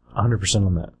agree 100%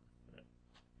 on that.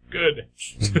 Good.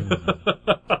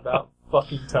 About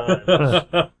fucking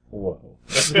time. Whoa.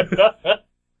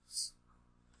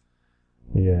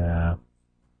 Yeah.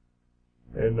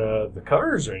 And the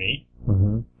covers are neat.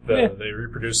 Mm-hmm. Yeah. They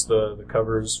reproduced the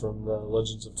covers from the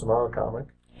Legends of Tomorrow comic.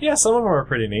 Yeah, some of them are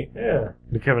pretty neat. Yeah.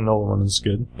 The Kevin Nolan one is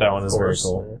good. That one Of is very course.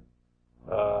 cool.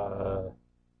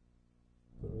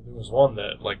 There was one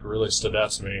that like really stood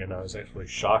out to me, and I was actually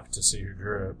shocked to see who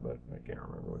drew it, but I can't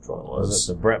remember which one it was. Was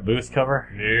it the Brett Booth cover?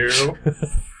 No.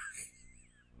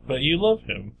 But you love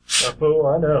him. Oh,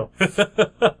 I know.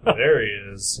 There he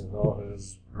is in all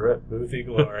his Brett Boothie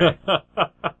glory.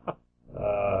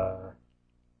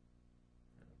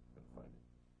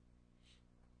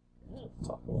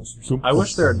 I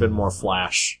wish there had been more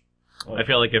Flash. I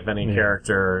feel like if any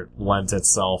character lent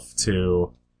itself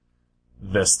to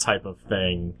this type of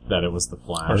thing, that it was the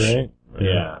Flash. Right?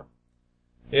 Yeah.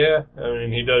 Yeah, I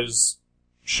mean, he does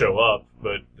show up,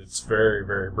 but it's very,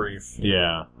 very brief.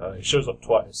 Yeah. He shows up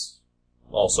twice.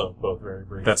 Also, both very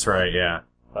brief. That's right, yeah.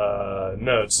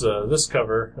 No, it's this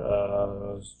cover.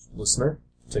 Listener,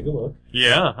 take a look.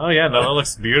 Yeah. Oh, yeah. No, that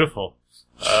looks beautiful.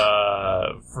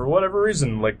 For whatever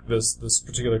reason, like this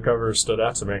particular cover stood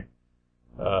out to me.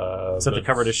 Is that the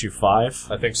cover at issue 5?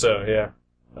 I think so, yeah.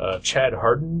 Chad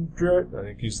Hardin drew it. I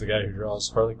think he's the guy who draws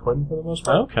Harley Quinn for the most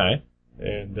part. Okay.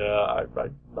 And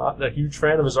I'm not a huge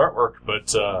fan of his artwork, but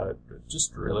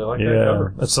just really like that Yeah.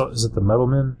 cover. Is it the Metal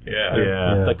Man? Yeah.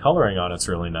 Yeah. The coloring on it's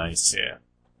really nice. Yeah.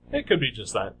 It could be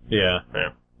just that. Yeah.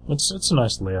 Yeah. It's a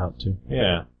nice layout too.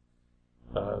 Yeah.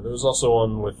 There was also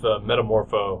one with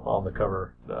Metamorpho on the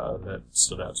cover that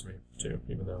stood out to me, too,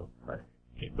 even though I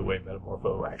hate the way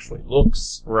Metamorpho actually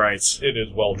looks. Right. It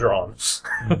is well drawn.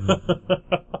 I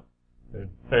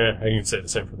can say the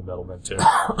same for the Metal Men, too.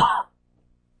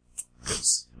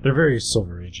 'Cause, They're very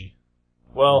Silver Agey.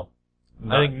 well,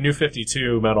 I think New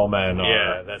 52 Metal Men are...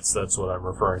 yeah, that's what I'm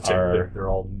referring to. They're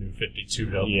all New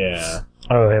 52 up. Yeah.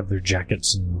 Oh, they have their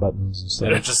jackets and buttons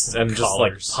and And stuff. just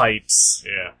like Collars. pipes.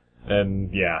 Yeah.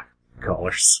 And, yeah,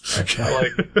 collars.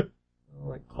 I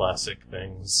like classic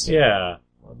things. Yeah.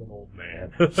 I'm an old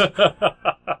man.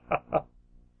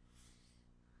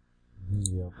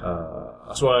 Yeah.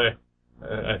 That's why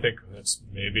I think that's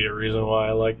maybe a reason why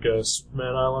I like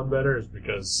Superman Island better, is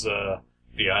because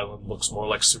the island looks more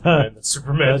like Superman than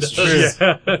Superman That's does. true.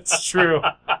 Yeah, that's true.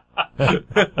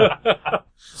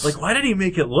 Like, why did he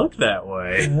make it look that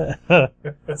way?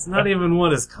 That's not even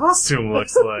what his costume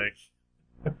looks like.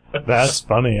 That's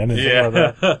funny. I didn't think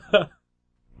about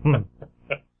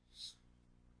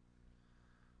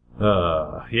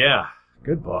that. Yeah.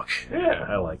 Good book. Yeah.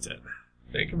 I liked it.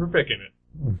 Thank you for picking it.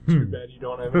 Too bad you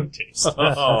don't have any taste.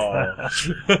 Oh.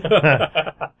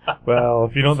 Well,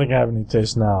 if you don't think I have any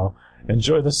taste now,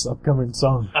 enjoy this upcoming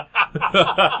song.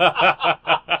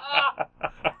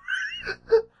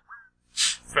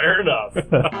 Fair enough.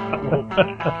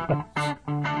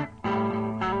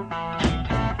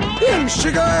 In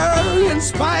sugar, in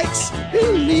spikes,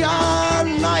 in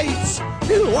neon lights,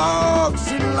 in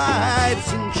walks, in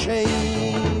lights, and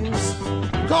chains.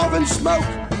 Carving smoke,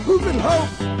 hooping hope,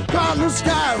 gone the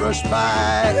sky rush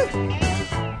by.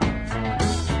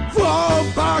 Fall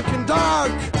back and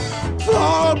dark,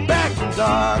 fall back and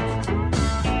dark.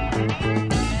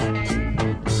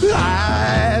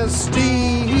 Eyes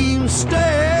steam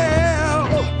stale,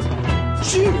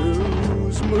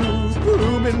 shoes move,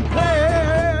 booming pale.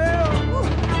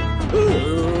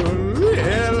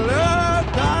 Yellow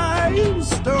dime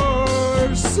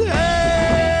store sale.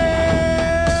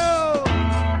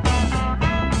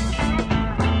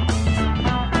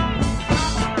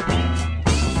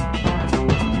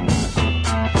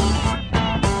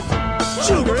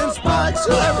 Sugar and spikes,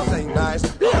 everything nice,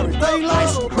 everything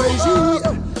nice and crazy.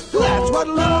 That's what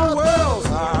little worlds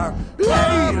are.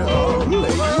 Lady, oh,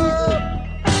 lady.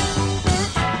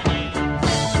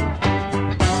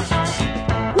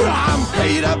 Well, I'm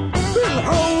paid up and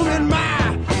home in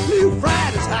my new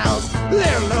Friday's house.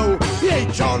 There's no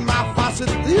H on my faucet.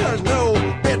 There's no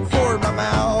bed for my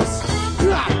mouse.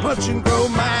 I punch and grow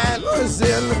mine was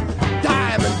in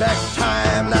Diamondback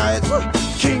time. Now it's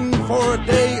king for a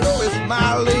day with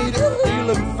my lady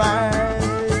feeling fine.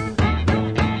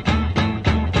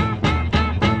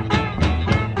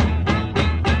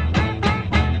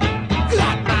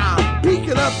 Got my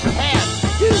beaking up hat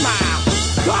in my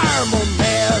caramel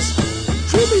mask.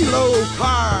 Trimmy low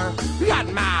car. Got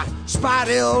my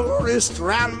spidel wrist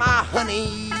around my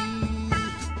honey.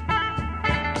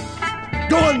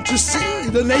 Going to see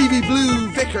the navy blue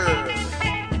vicar.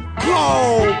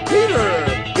 Call Peter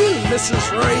and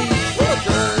Mrs. Ray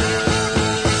Booker.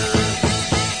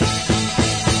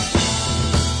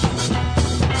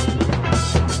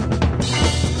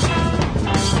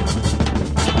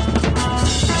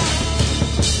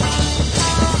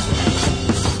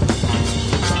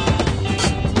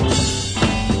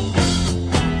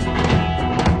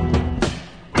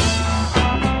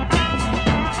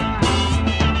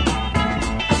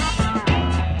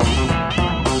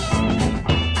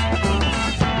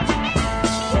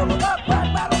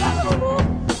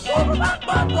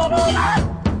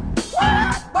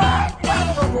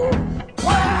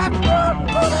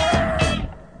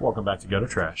 welcome back to Go to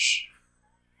Trash.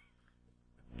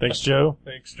 Thanks, Joe.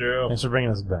 Thanks, Joe. Thanks for bringing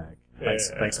us back.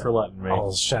 Thanks for letting me.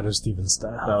 All Shadow Stevens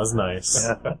style. That was nice.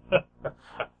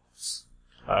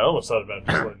 I almost thought about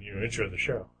just letting you intro the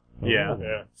show. Yeah.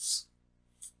 Yeah.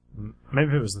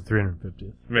 Maybe it was the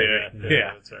 350th. Maybe.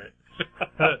 Yeah, that's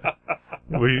right.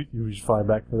 We should fly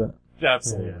back for that.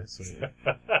 Absolutely. Yeah, sweet.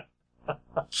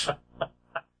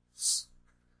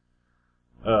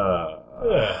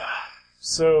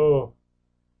 So,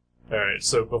 alright,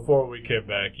 so before we came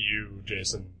back, you,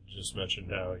 Jason, just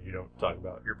mentioned how you don't talk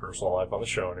about your personal life on the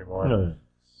show anymore. No.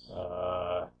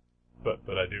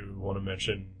 But I do want to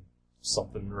mention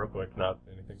something real quick, not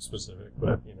anything specific,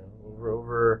 but, you know,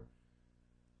 over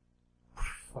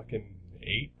fucking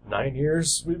 8-9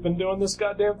 years we've been doing this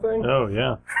goddamn thing. Oh,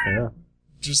 yeah. Yeah.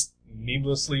 Just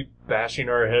needlessly bashing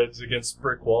our heads against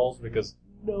brick walls because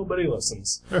nobody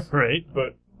listens. Right.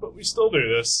 But we still do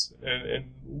this,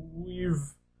 and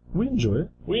We enjoy it.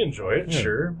 we enjoy it, Yeah.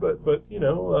 sure. But you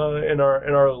know, in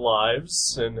our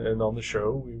lives and on the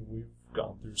show, we've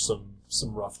gone through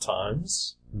some rough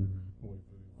times. Mm-hmm. We've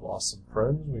lost some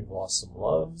friends, we've lost some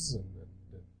loves, and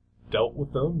dealt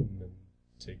with them, and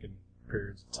taken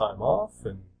periods of time off,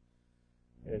 and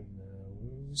we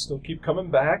still keep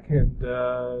coming back. And you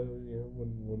know,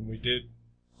 when we did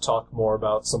talk more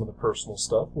about some of the personal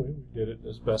stuff, we did it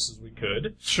as best as we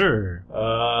could. Sure.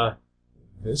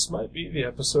 This might be the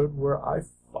episode where I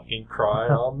fucking cry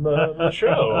on the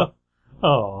show.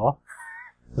 Aw.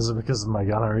 Is it because of my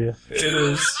gonorrhea? It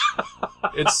is.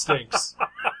 It stinks.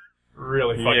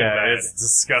 Really fucking bad. it's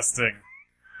disgusting.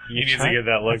 You need to Trying- get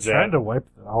that I'm looked trying at. to wipe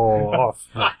it all off.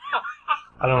 But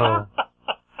I don't know.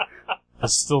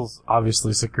 It's still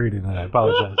obviously secreting, and I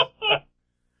apologize.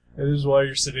 It is why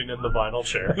you're sitting in the vinyl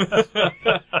chair.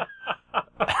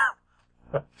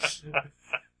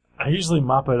 I usually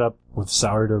mop it up with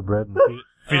sourdough bread and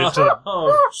feed it to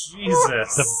Oh,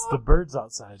 Jesus. the birds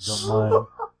outside. Don't mind.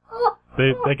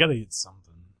 They gotta eat something.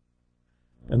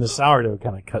 And the sourdough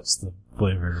kind of cuts the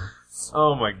flavor.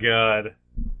 Oh my god.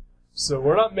 So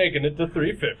we're not making it to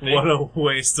 350. What a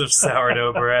waste of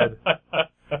sourdough bread.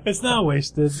 It's not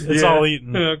wasted. It's Yeah. all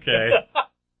eaten. Okay.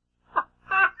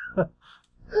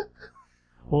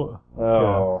 Well,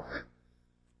 Oh.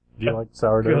 do you like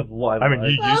sourdough? Good lord. I mean,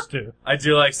 you used to. I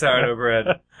do like sourdough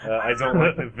bread. I don't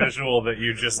like the visual that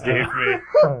you just gave me.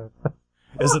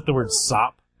 Is it the word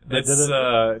sop? that did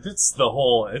it? It's the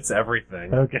whole, it's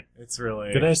everything. Okay. It's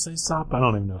really... Did I say sop? I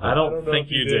don't even know. I don't know think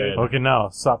if you you did. did. Okay, now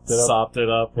sopped it up. Sopped it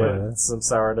up Yeah. with some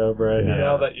sourdough bread. Yeah.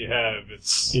 Now that you have,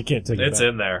 it's You can't take it It's back.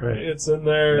 in there. Right. it's in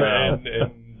there, Yeah.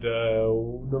 and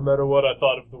no matter what I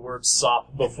thought of the word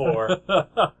sop before,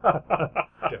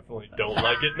 definitely don't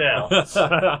like it now.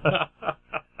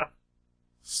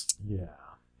 Yeah.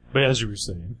 But as you were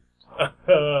saying.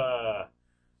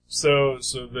 So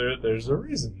there's a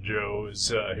reason Joe is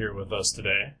here with us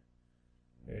today,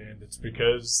 and it's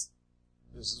because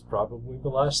this is probably the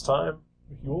last time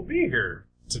he will be here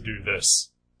to do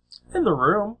this In the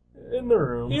room. in the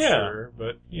room. Yeah. Sure,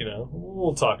 but you know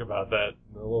we'll talk about that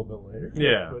a little bit later.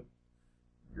 Yeah. but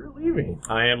you're leaving.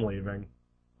 I am leaving.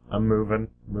 I'm moving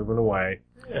away.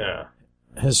 Yeah.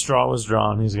 His straw was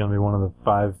drawn. He's going to be one of the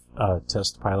 5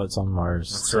 test pilots on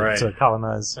Mars. That's right. To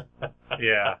colonize.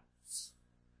 Yeah.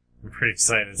 I'm pretty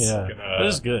excited. Yeah. Gonna- That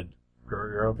is good. Grow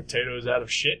your own potatoes out of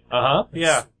shit. Uh-huh.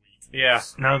 Yeah. Yeah.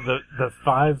 Now, the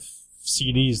 5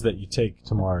 CDs that you take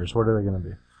to Mars, what are they going to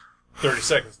be? 30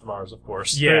 Seconds to Mars, of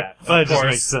course. Yeah. That of just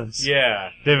course. makes sense. Yeah.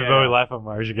 David yeah. Bowie Life on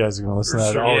Mars, you guys are going to listen to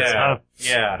that all the Yeah. time.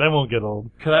 Yeah. That won't get old.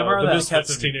 Could I borrow the that Misfits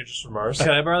Captain... Teenagers from Mars.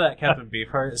 Can I borrow that Captain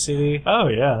Beefheart CD? Oh,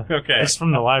 yeah. Okay. It's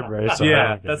from the library, so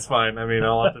Yeah, okay. that's fine. I mean,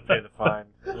 I'll have to pay the fine.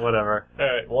 Whatever. All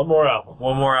right, one more album.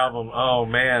 One more album. Oh,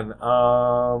 man.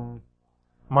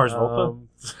 Mars Volta?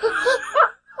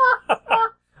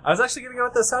 I was actually going to go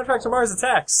with the soundtrack to Mars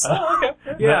Attacks. Oh, okay.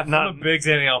 Yeah, Not- I'm a big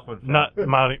Danny Elfman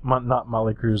fan. Not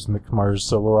Motley Crue's Mars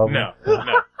solo album? No.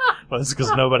 Well, it's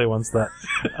because nobody wants that,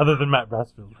 other than Matt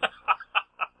Brassfield.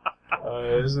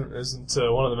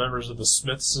 Isn't one of the members of the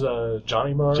Smiths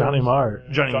Johnny Marr? Johnny Marr.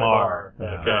 Johnny Marr. Yeah.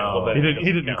 Okay, well, then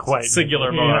He didn't counts. quite.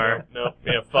 Singular Yeah. Marr. No,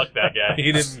 yeah, fuck that guy.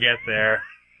 He didn't get there.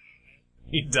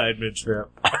 He died mid-trip.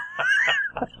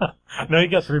 No, he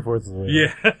got 3/4 of the way.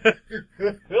 Yeah.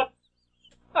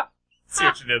 See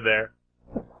what you did there.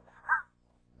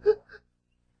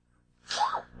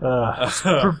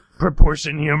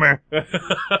 Proportion humor.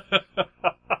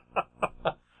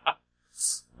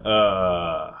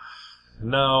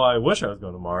 No, I wish I was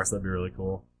going to Mars. That'd be really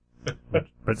cool. But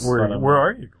where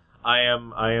are you? I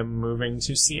am moving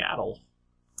to Seattle,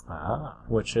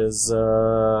 which is,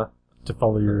 To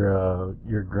follow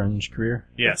your grunge career?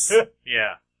 yes.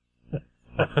 Yeah.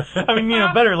 I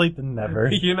mean, better late than never.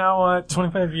 You know what?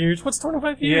 25 years? What's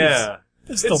 25 years? Yeah.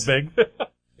 It's still big.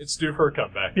 It's due for a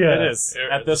comeback. Yeah. It is.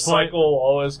 At this the point. cycle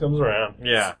always comes around.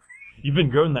 Yeah. You've been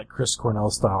growing that Chris Cornell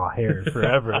style hair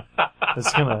forever.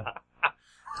 It's gonna...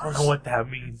 I don't know what that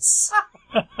means.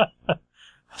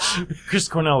 Chris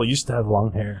Cornell used to have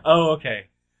long hair, Oh, okay.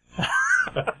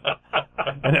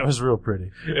 and it was real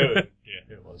pretty. It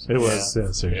was. It was,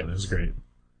 yeah, seriously, it was great.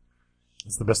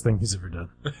 It's the best thing he's ever done.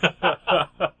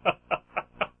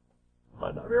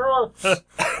 Might not be wrong.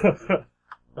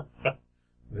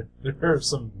 There are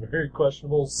some very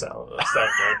questionable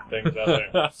soundboard things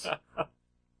out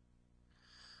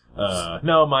there.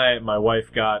 No, my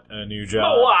wife got a new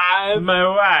job. My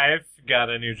wife got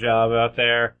a new job out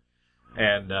there.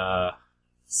 And,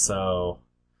 so,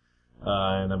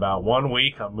 in about 1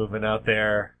 week, I'm moving out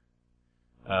there,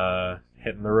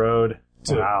 hitting the road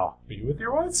Wow. Be with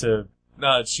your wife?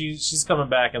 no, she's coming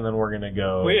back and then we're gonna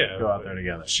go, go out there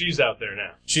together. She's out there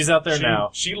now. She's out there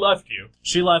now. She left you.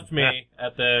 She left me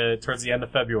towards the end of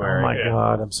February. Oh my Yeah.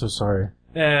 god, I'm so sorry.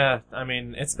 Yeah, I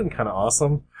mean, it's been kind of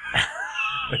awesome.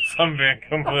 If I'm being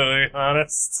completely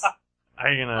honest.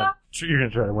 You're gonna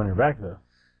try to win her back, though.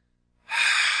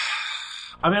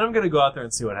 I mean, I'm gonna go out there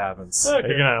and see what happens. Okay.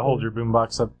 You're gonna hold your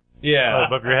boombox up Yeah.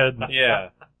 above your head. Yeah.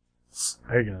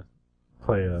 Are you gonna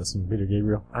play some Peter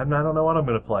Gabriel? I don't know what I'm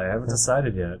gonna play. I haven't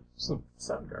decided yet. Some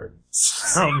Soundgarden.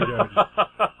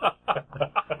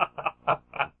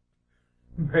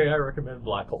 May I recommend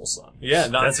Black Hole Sun? Yeah,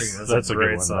 no, That's a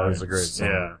great good one. song. That is a great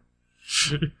song.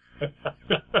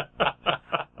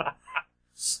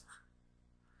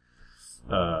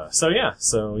 Yeah.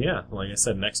 So yeah, like I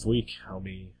said, next week I'll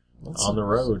be on the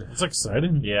road. It's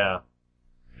exciting. Yeah.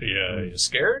 Yeah, you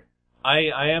scared?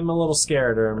 I am a little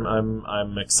scared.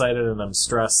 I'm excited and I'm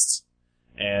stressed,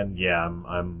 and yeah,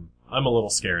 I'm a little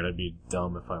scared. I'd be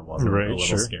dumb if I wasn't Right, a little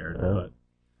sure. scared, Yeah. but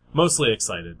mostly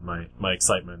excited. My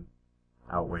excitement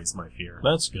outweighs my fear.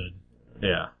 That's good.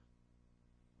 Yeah,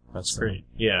 That's great.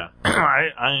 yeah.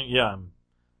 I'm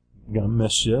gonna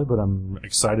miss you, but I'm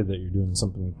excited that you're doing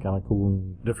something kind of cool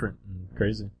and different and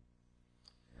crazy.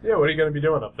 Yeah, what are you going to be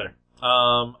doing up there?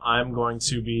 I'm going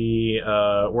to be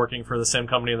working for the same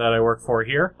company that I work for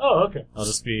here. Oh, okay. I'll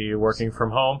just be working from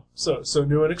home. So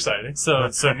new and exciting. So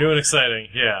new and exciting.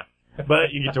 Yeah,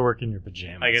 But you get to work in your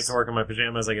pajamas. I get to work in my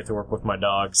pajamas. I get to work with my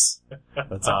dogs.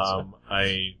 That's awesome.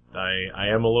 I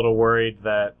am a little worried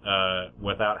that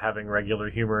without having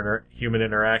regular human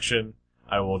interaction,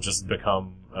 I will just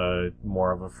become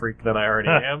more of a freak than I already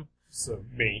am. So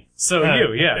me. So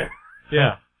you, yeah,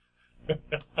 yeah.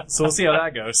 So we'll see how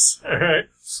that goes. All right.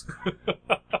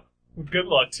 Good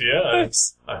luck to you.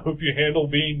 Thanks. I hope you handle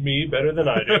being me better than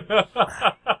I do.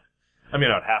 I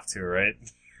mean, I'd have to, right?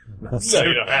 No,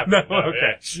 you don't have to. No,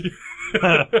 okay.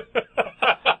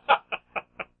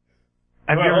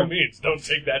 Have By you all ever, means, don't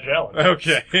take that challenge.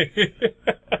 Okay.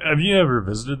 have you ever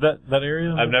visited that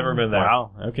area? I've never been there.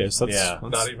 Wow. Okay, so that's, Yeah.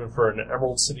 that's Not even for an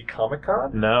Emerald City Comic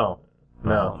Con? No.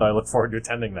 But I look forward to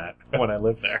attending that when I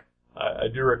live there. I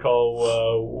do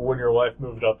recall when your wife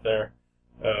moved up there,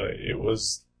 it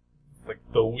was like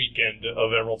the weekend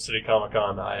of Emerald City Comic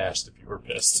Con. I asked if you were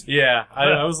pissed. Yeah,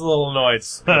 I was a little annoyed.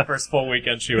 The first full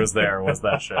weekend she was there was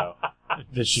that show.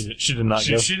 Did she did not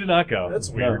go. She did not go. That's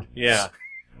No. weird. Yeah.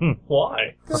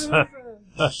 Why?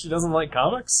 She doesn't like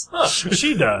comics?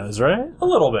 She does, right? A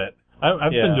little bit.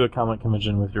 I've Yeah. been to a comic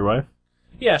convention with your wife.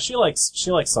 Yeah, she likes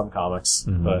some comics,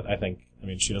 Mhm. but I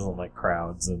mean, she doesn't like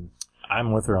crowds and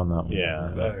I'm with her on that one.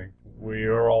 yeah. I think we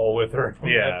are all with her.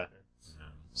 Yeah.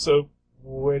 So,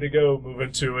 way to go,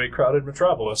 moving to a crowded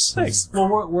metropolis. Thanks.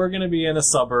 Well, we're gonna be in a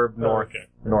suburb Okay.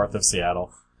 north of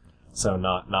Seattle, so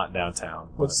not downtown.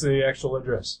 What's the actual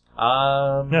address?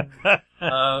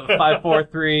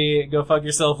 543 Go Fuck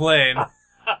Yourself Lane.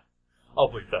 I'll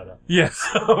bleep that out. Yeah.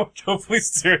 Oh, please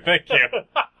do. Thank you.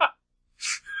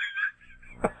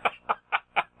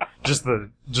 just the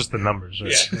numbers,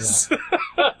 right? Yes.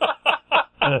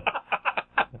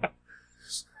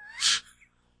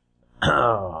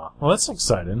 Oh, well, that's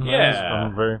exciting. Yeah.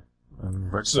 I'm very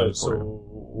So, excited for you.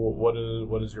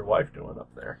 what is your wife doing up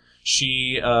there?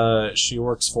 She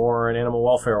works for an animal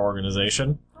welfare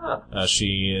organization. Ah.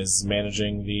 She is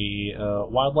managing the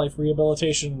wildlife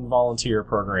rehabilitation volunteer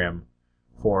program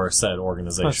for said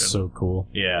organization. That's so cool.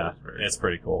 Yeah, it's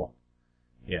pretty cool.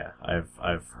 Yeah,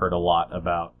 I've heard a lot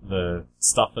about the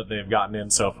stuff that they've gotten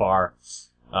in so far,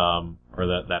 or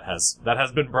that has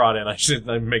been brought in. I should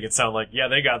make it sound like, yeah,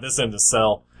 they got this in to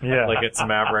sell, Yeah. like it's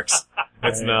Mavericks.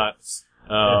 It's Right. not.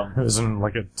 It was in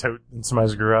like a tote in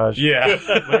somebody's garage. Yeah.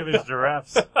 Look at these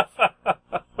giraffes.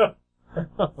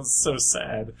 was so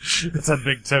sad. It's a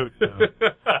big tote, though.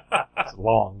 It's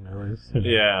long, at least.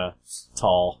 Yeah.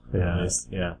 Tall. Yeah. Nice.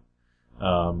 Yeah.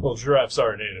 Well, giraffes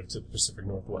are native to the Pacific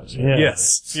Northwest. Yeah.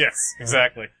 Yes. Yes.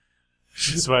 Exactly.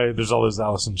 That's why there's all those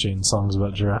Alice in Chains songs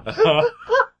about giraffes.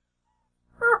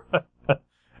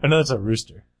 I know that's a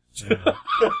rooster.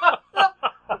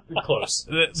 Close.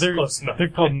 They're close enough.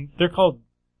 they're called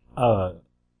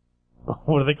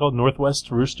what are they called? Northwest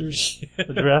roosters?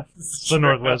 The giraffe? The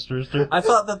Northwest rooster. I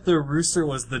thought that the rooster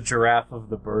was the giraffe of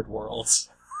the bird world.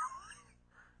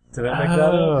 Did I make that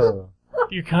up? Oh.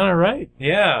 You're kind of right.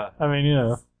 Yeah. I mean, you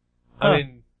know. I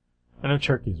mean, I know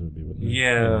turkeys would be with me.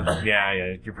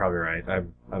 yeah. You're probably right. I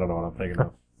don't know what I'm thinking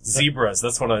of. Zebras.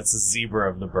 That's what it's a zebra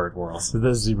of the bird world. So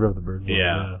the zebra of the bird.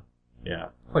 Yeah. Yeah.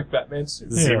 Like Batman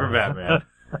suit. Zebra Batman.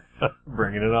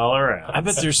 Bringing it all around. I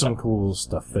bet there's some cool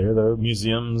stuff there, though.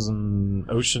 Museums and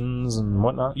oceans and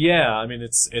whatnot. Yeah, I mean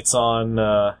it's on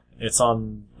the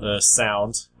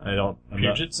sound.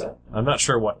 Puget Sound? I'm not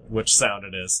sure which sound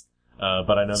it is.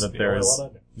 But I know that the there's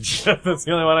only one that's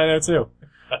the only one I know too.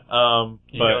 You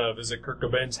But gonna visit Kurt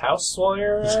Cobain's house while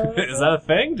you're is that a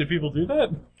thing? Do people do that?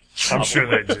 I'm sure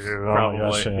they do. Probably, Oh my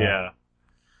gosh, yeah.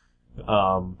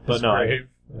 But his no, grave?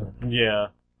 yeah.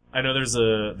 I know there's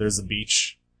a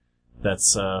beach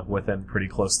that's within pretty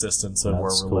close distance of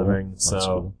That's where we're cool. living. That's So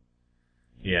cool.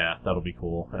 yeah, that'll be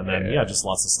cool. And then Yeah. just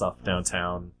lots of stuff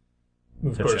downtown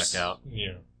Of to course, check out.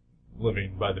 you know,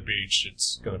 living by the beach,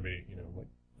 it's gonna be, like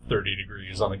 30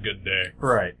 degrees on a good day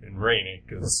Right. and rainy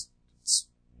because it's,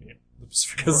 the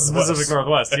Pacific Because it's Northwest. Pacific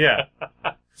Northwest, yeah.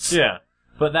 Yeah.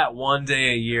 But that one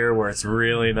day a year where it's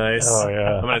really nice, Oh,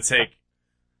 yeah. I'm going to take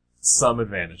some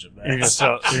advantage of that. You're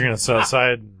gonna sit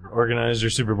outside and organize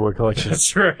your Superboy collection.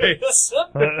 That's right.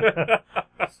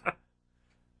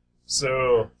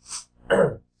 So,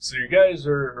 so you guys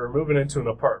are moving into an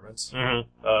apartment,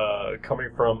 Mm-hmm. coming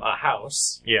from a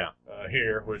house Yeah.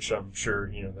 here, which I'm sure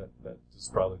that is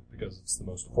probably because it's the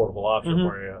most affordable option Mhm.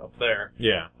 for you up there.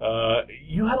 Yeah.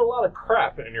 You had a lot of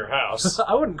crap in your house.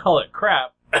 I wouldn't call it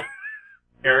crap,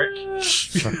 Eric.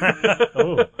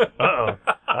 Oh. Uh-oh.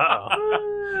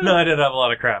 Uh-oh. No, I did have a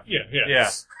lot of crap. Yeah. Yeah.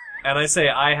 And I say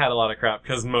I had a lot of crap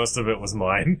because most of it was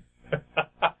mine.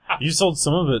 You sold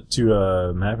some of it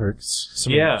to Mavericks.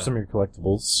 Some Yeah. Some of your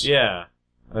collectibles. Yeah.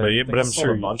 But I think I'm I sold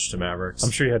sure a you- bunch to Mavericks. I'm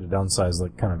sure you had to downsize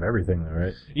like kind of everything, though,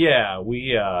 right?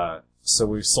 Yeah, so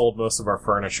we've sold most of our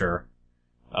furniture,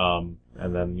 and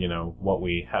then, what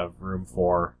we have room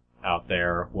for out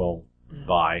there, we'll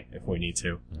buy if we need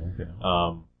to. Okay.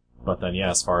 But then, yeah,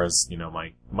 as far as,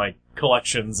 my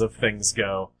collections of things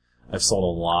go, I've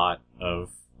sold a lot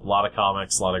of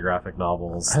comics, a lot of graphic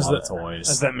novels, a lot of toys.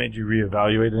 Has that made you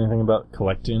reevaluate anything about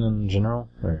collecting in general?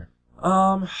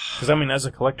 Because, I mean, as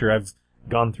a collector, I've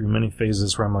gone through many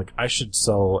phases where I'm like, I should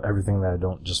sell everything that I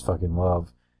don't just fucking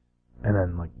love. And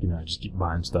then, I just keep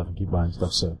buying stuff and keep buying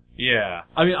stuff, so. Yeah.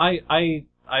 I mean,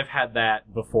 I've had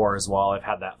that before as well. I've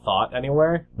had that thought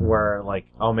anywhere where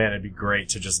oh man, it'd be great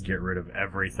to just get rid of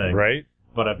everything. Right?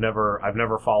 But I've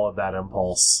never followed that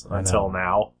impulse I know. until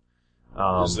now.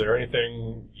 Is there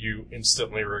anything you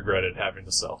instantly regretted having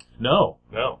to sell? No.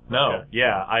 No. No. Okay.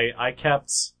 Yeah. I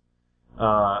kept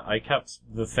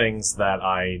the things that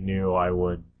I knew I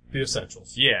would. The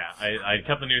essentials. Yeah. I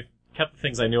kept the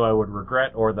things I knew I would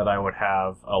regret or that I would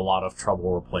have a lot of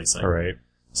trouble replacing. All right.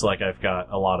 So I've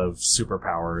got a lot of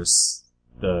superpowers,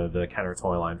 the Kenner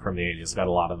toy line from the 80s. I've got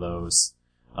a lot of those.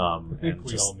 I think and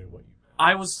we just- all knew what you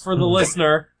I was for the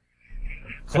listener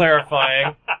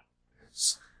clarifying.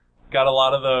 Got a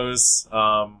lot of those,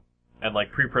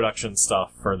 and pre-production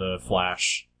stuff for the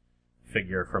Flash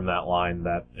figure from that line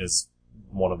that is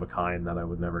one of a kind that I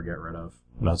would never get rid of.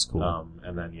 That's cool.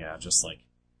 And then just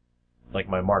like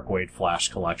my Mark Waid Flash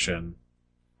collection.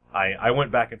 I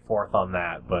went back and forth on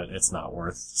that, but it's not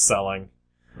worth selling.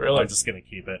 Really? I'm just gonna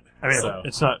keep it. I mean, So-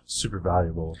 it's not super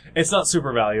valuable. It's not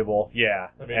super valuable, yeah.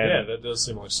 I mean, And that does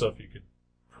seem like stuff you could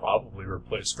probably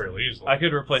replace fairly easily. I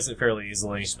could replace it fairly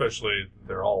easily. Especially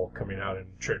they're all coming out in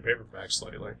trade paperbacks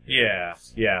lately. Yeah,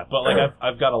 but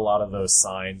I've got a lot of those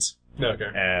signed, Okay.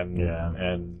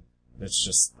 and it's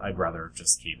just I'd rather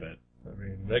just keep it. I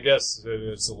mean, I guess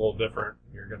it's a little different.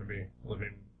 You're going to be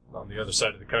living on the other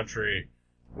side of the country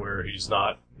where he's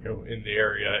not, in the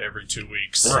area every 2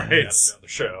 weeks. Right. At another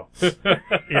show.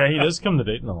 Yeah, he does come to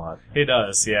Dayton a lot. He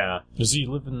does, yeah. Does he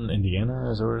live in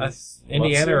Indiana? Is that where it is?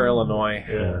 Indiana or Illinois?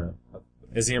 Yeah.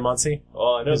 Is he in Muncie?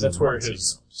 Well, I know He's that's in where Muncie.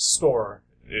 his store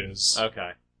is.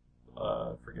 Okay.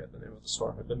 Forget the name of the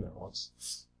store. I've been there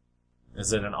once.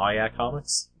 Is it an Ayak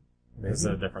Comics? Maybe. Or is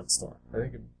it a different store? I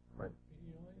think it might be.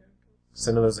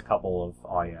 So I know there's a couple of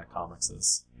Ayak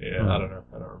Comics. Yeah, I don't know.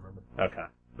 I don't remember. Okay.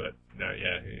 But no,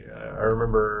 yeah, I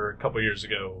remember a couple years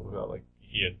ago, like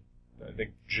he had, I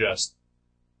think, just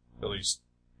at least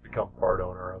become part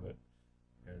owner of it,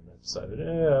 and I decided,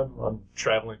 I'm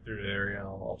traveling through the area,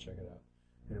 I'll check it out.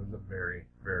 And it was a very,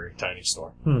 very tiny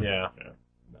store. Yeah.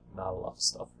 Not a lot of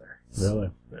stuff there. Really?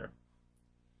 Yeah.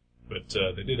 But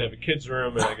they did have a kids'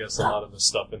 room, and I guess a lot of the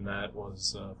stuff in that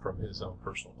was from his own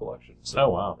personal collection. So, Oh,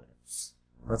 wow.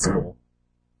 That's cool.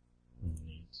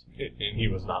 and he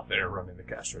was not there running the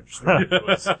cash register. It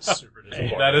was super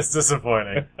disappointing. That is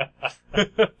disappointing.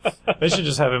 They should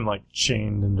just have him like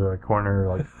chained into a corner,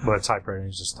 like with a typewriter, and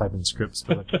he's just typing scripts.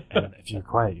 But like, and if you're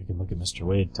quiet, you can look at Mr.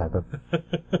 Wade type up.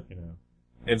 You know.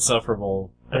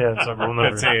 Insufferable. Yeah, it's several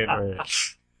number. 15. Right.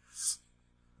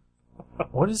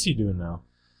 What is he doing now?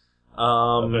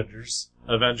 Avengers.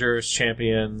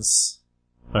 Champions.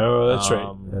 Oh, that's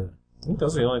Um, right. Yeah. I think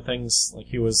those are the only things. Like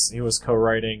he was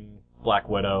co-writing Black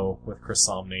Widow with Chris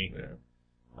Samnee.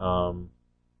 Yeah.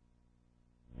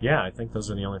 Yeah, I think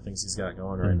those are the only things he's got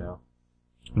going right now.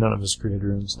 None of his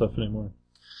creator and stuff anymore.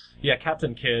 Yeah,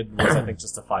 Captain Kidd was I think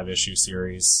just a 5-issue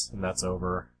series, and that's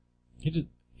over. He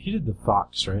did the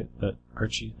Fox, right? That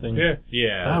Archie thing. Yeah.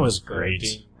 Yeah, That was great.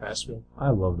 Dean Pascal. I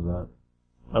loved that.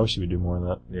 I wish he would do more of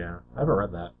that. yeah. I haven't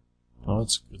read that. Oh,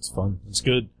 it's fun. It's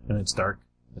good and it's dark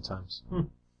at times.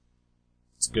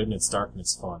 It's good and it's dark and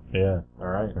it's fun. Yeah. All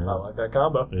right. I like that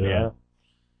combo. Yeah.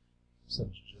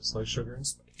 Sounds just like sugar and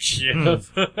spice. Yeah.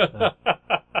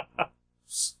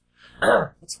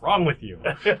 What's wrong with you?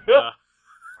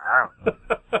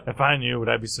 If I knew, would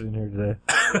I be sitting here today?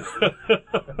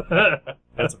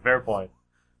 That's a fair point.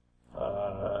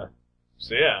 So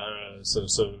yeah,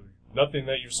 so nothing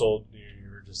that you sold, you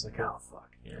were just like, oh fuck.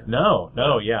 Yeah. No,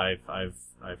 yeah,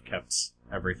 I've kept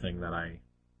everything that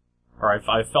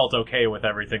I've felt okay with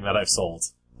everything that I've sold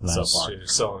so Nice. far. So you're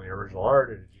selling the original art,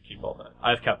 or did you keep all that?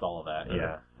 I've kept all of that. Okay.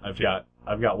 Yeah,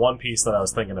 I've got one piece that I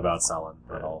was thinking about selling,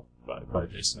 but I'll. By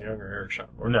Jason Young or Eric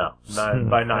Schonborn? No,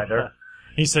 by neither.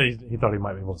 He said he thought he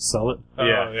might be able to sell it. Oh,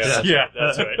 Yeah. yeah,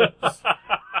 that's right.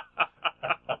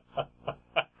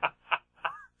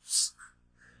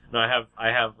 No, I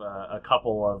have a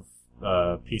couple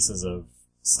of pieces of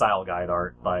style guide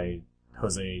art by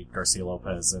Jose Garcia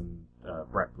Lopez and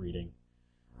Brett Breeding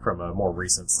from a more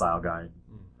recent style guide,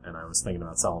 and I was thinking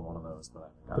about selling one of those,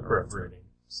 but I haven't The gotten Brett around to it. Breeding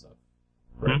stuff.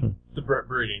 Right. The Brett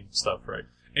Breeding stuff, right?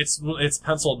 It's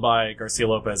penciled by Garcia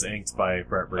Lopez, inked by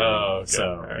Brett Breeding. Oh, okay. So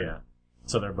All right. yeah,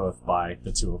 so they're both by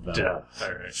the two of them. All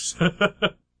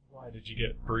right. Why did you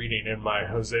get Breeding in my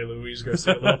Jose Luis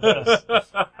Garcia Lopez?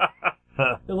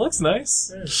 It looks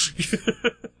nice.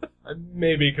 I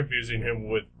may be confusing him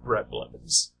with Brett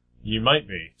Blevins. You might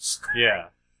be. Yeah.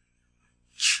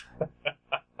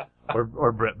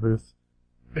 Or Brett Booth.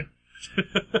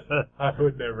 I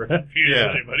would never confuse Yeah.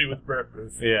 anybody with Brett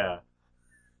Booth. Yeah.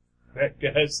 That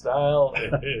guy's style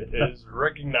is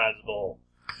recognizable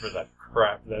for the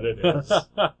crap that it is.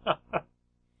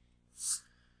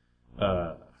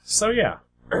 So yeah,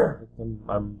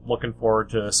 I'm looking forward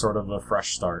to sort of a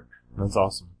fresh start. That's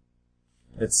awesome.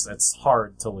 It's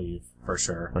hard to leave for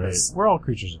sure. Right. It's- We're all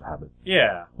creatures of habit.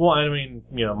 Yeah. Well, I mean,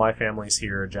 my family's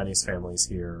here, Jenny's family's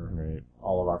here, Right.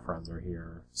 all of our friends are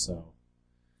here, so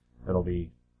it'll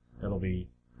be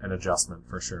an adjustment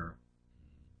for sure.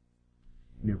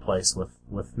 New place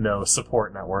with no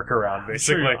support network around,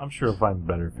 basically. I'm sure you'll find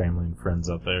better family and friends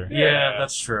out there. Yeah,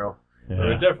 that's true.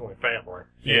 They're definitely family.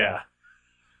 Yeah.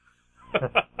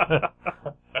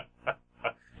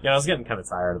 Yeah, I was getting kind of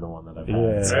tired of the one that I've had.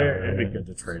 Yeah. So it'd be good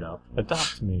to trade up.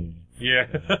 Adopt me. Yeah.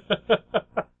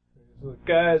 So,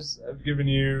 guys, I've given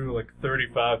you like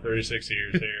 35, 36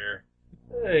 years here.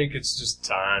 I think it's just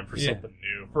time for Yeah. something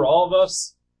new. For all of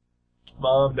us,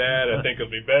 Mom, Dad, I think it'll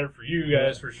be better for you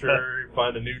guys for sure.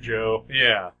 Find a new Joe.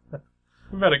 Yeah.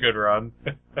 We've had a good run.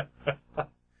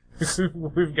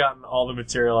 We've gotten all the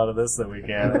material out of this that we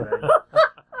can.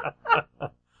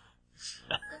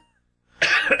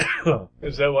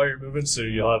 Is that why you're moving? So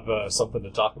you'll have something to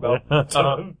talk about?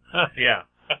 Yeah.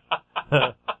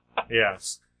 Yeah.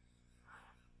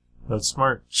 That's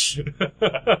smart.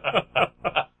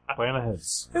 Plan ahead.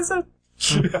 Is it?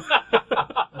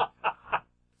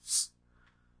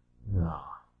 No.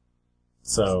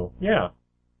 So, yeah.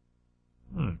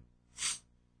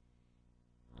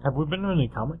 Have we been to any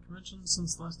comic conventions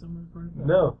since the last time we recorded?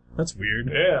 No. That's weird.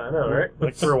 Yeah, I know, right?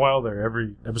 Like for a while there,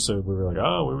 every episode we were like,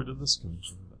 oh, we did this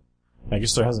convention. I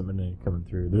guess there hasn't been any coming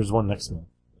through. There's one next month.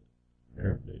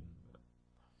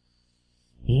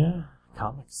 Yeah,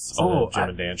 comics. Jim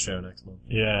and Dan show next month.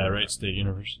 Yeah, Wright State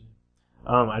University.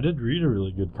 I did read a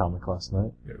really good comic last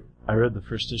night. I read the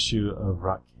first issue of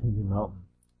Rock Candy Mountain.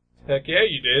 Heck yeah,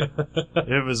 you did.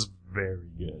 It was very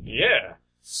good. Yeah.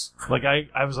 Like,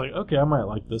 I was like, okay, I might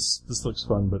like this. This looks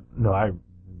fun, but no, I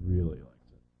really liked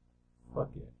Fuck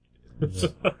yeah.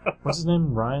 it. What's his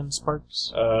name? Ryan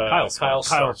Sparks? Kyle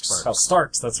Starks. Kyle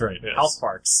Starks, that's right. Yes. Kyle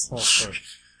Sparks.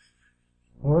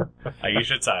 What?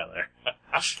 Aisha Tyler.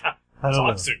 I don't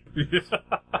know. Soup.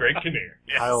 Greg Kinnear.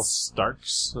 Yes. Kyle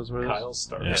Starks? That's what it is? Kyle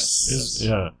Starks. Yes. Yes.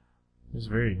 Yeah. It was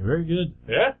very, very good.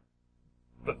 Yeah.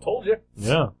 But told you.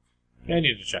 Yeah. I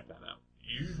need to check that out.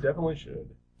 You definitely should.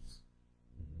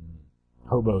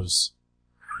 Hobos.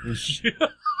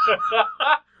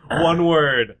 One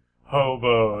word.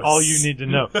 Hobos. All you need to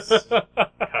know.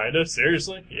 Kinda,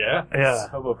 seriously? Yeah. Yeah.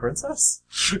 Hobo princess?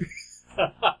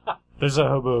 There's a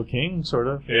hobo king, sort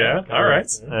of. Yeah, alright.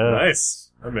 Yeah. Nice.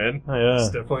 I'm in. Yeah. It's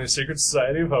definitely a secret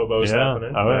society of hobos Yeah.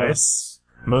 happening. Oh, yeah. Nice.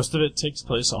 Most of it takes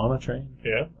place on a train,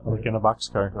 Yeah. like in a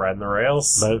boxcar. Riding the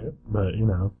rails. But you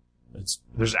know,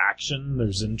 there's action,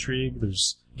 there's intrigue,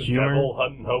 there's The humor. devil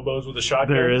hunting hobos with a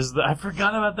shotgun. There is. I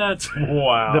forgot about that.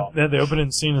 Wow. The opening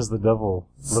scene is the devil,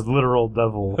 the literal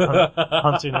devil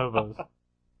hunting hobos.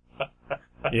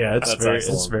 Yeah, it's That's very,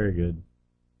 excellent. it's very good.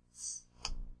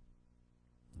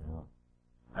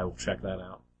 I will check that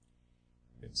out.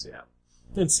 In Seattle.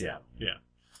 In Seattle, yeah.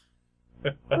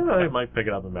 I don't know, I might pick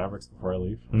it up in Mavericks before I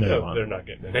leave. No, they're not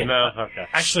getting any. No, okay.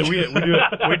 Actually,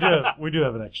 we do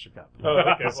have an extra copy Oh,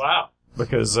 okay. Wow.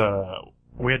 because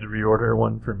we had to reorder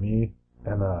one for me,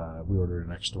 and we ordered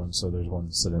an extra one, so there's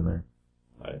one sitting there.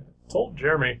 I told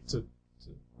Jeremy to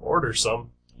order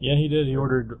some. Yeah, he did. He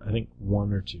ordered, I think,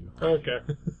 one or two. Okay.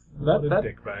 That- What a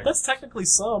dick bag. That's technically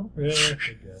some. Yeah,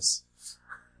 I guess.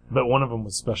 But one of them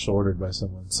was special ordered by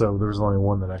someone, so there was only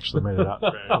one that actually made it out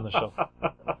on the shelf.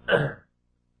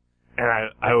 And I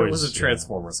If always it was a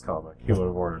Transformers comic, he would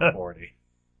have ordered 40.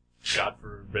 God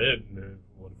forbid.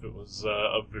 What if it was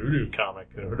a voodoo comic?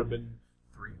 It would have been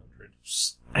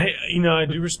 300. I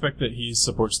do respect that he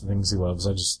supports the things he loves.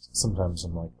 I just sometimes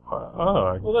I'm like,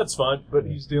 Well, that's fine, but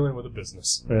he's dealing with a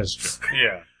business. that's true.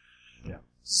 Yeah.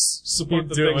 Support He's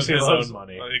the doing things with he his loves. own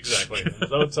money. Exactly.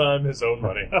 His own time, his own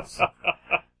money.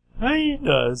 He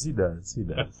does.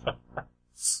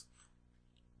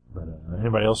 But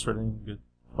anybody else read any good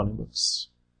funny books?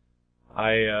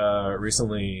 I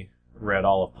recently read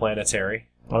all of Planetary,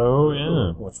 Oh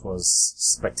yeah. which was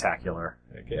spectacular.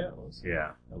 Heck yeah, it was.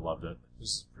 Yeah, I loved it. This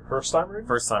is your first time reading?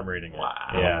 First time reading it. Wow.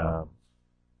 Yeah,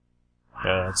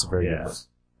 Yeah, that's a very good yeah. book.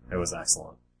 It was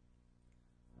excellent.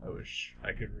 I wish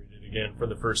I could read it again for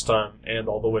the first time and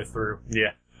all the way through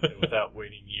Yeah. without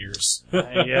waiting years.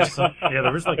 Yeah,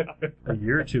 there was like a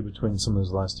year or two between some of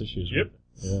those last issues. Yep. Right?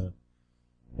 Yeah.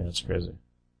 Yeah, it's crazy.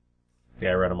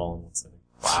 Yeah, I read them all in one sitting.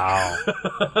 Wow.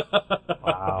 And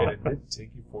Wow. it did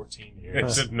take you 14 It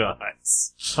years. did not.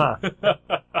 Huh. I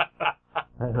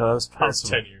know that was Or possible.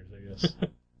 10 years, I guess.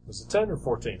 Was it 10 or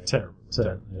 14? I can't 10. remember.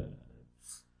 10.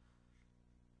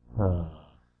 Yeah.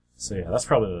 So yeah, that's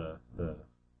probably the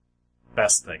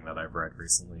best thing that I've read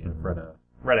recently. I've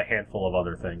read a handful of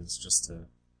other things just to.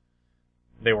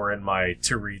 They were in my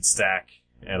to read stack,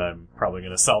 and I'm probably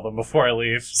going to sell them before I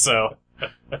leave. So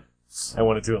I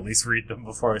wanted to at least read them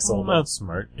before I sold them. That's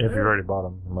smart. If you've already bought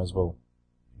them, you might as well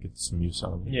get some use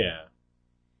out of them. Yeah.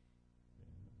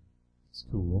 It's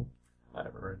cool. I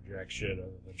haven't read jack shit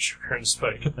other than Sugar and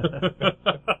Spike.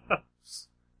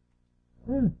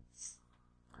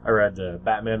 I read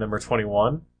Batman number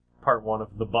 21, part 1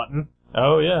 of The Button.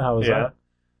 Oh yeah, how was Yeah. that?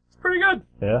 It's pretty good.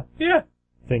 Yeah. Yeah.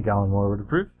 Think Alan Moore would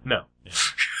approve? No.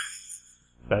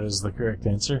 That is the correct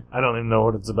answer. I don't even know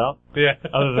what it's about, Yeah.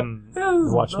 other than Yeah,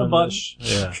 The Watchmen. Button.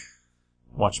 Yeah.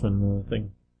 Watchmen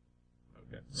thing.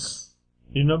 Okay.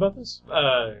 You know about this?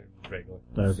 Vaguely.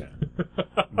 Okay.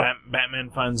 Batman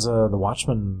finds the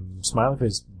Watchman smiley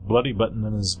face bloody button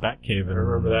in his Batcave. I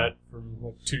remember that from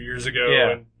like 2 years ago Yeah.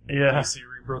 when Yeah. DC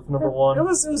Rebirth number 1. It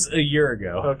was a year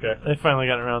ago. Okay. They finally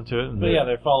got around to it. And But yeah,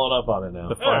 they're following up on it now.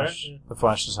 the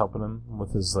Flash is helping him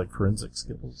with his like forensic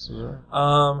skills. Is that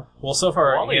right? Well, so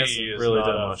far Wally he hasn't is really not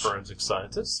done a much. forensic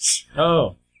scientist.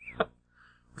 Oh, we're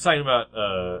talking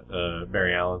about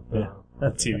Barry Allen, Yeah.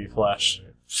 TV Flash.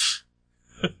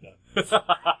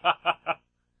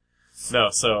 No,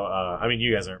 so I mean,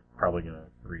 you guys aren't probably gonna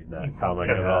read that comic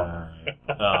at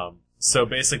all. So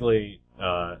basically,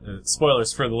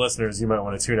 spoilers for the listeners. You might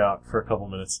want to tune out for a couple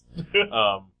minutes,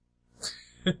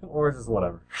 or just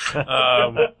whatever.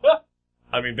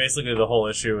 I mean, basically, the whole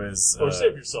issue is Or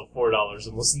save yourself $4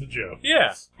 and listen to Joe.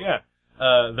 yeah.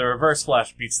 The Reverse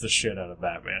Flash beats the shit out of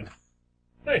Batman.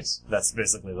 Nice. That's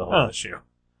basically the whole issue.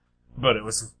 But it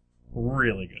was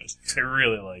really good. I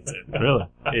really liked it. Really?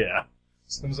 Yeah.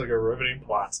 Seems like a riveting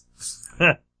plot.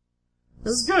 It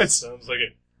was good. Sounds like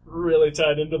it really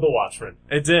tied into The Watchmen.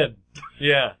 It did.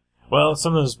 Yeah. Well,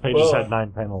 some of those pages Well, had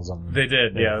 9 panels on them. They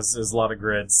did. Yeah. Yeah, it was a lot of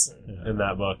grids Yeah. in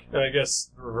that book. And I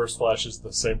guess Reverse Flash is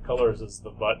the same colors as the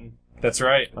button. That's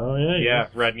right. Oh, yeah. Yeah,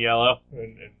 red and yellow.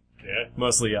 And yeah,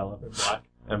 Mostly yellow. and black.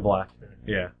 And black.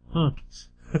 Yeah. Wow.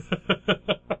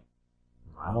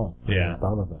 I Yeah. hadn't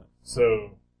thought about that.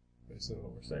 So, basically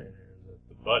what we're saying here is that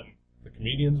the button, the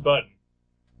comedian's button,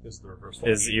 is the Reverse Flash.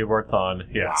 Is Eobard Thawne.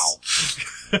 Yes.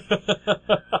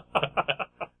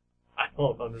 I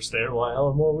don't understand why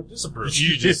Alan Moore would disapprove.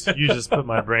 You just put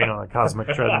my brain on a cosmic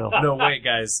treadmill. No, wait,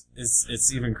 guys.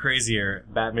 It's even crazier.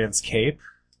 Batman's cape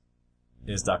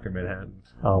is Dr. Manhattan.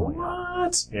 Oh, my God.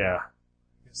 What? Yeah.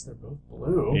 I guess they're both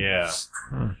blue. Yeah.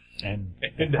 And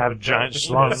And have giant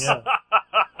schlong, yeah.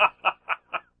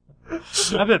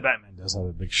 I bet Batman does have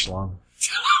a big schlong.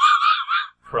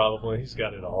 Probably. He's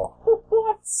got it all.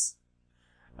 What?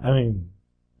 I mean,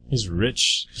 he's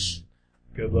rich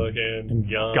Good looking, and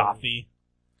young, gothy.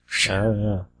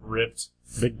 Yeah. ripped.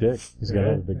 Big dick. He's got to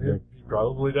have a big dick. He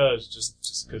probably does, just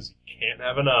because he can't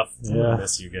have enough. I Yeah.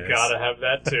 miss you guys. Gotta have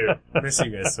that too. miss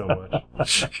you guys so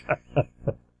much.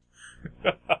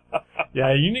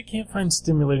 Yeah, you can't find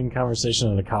stimulating conversation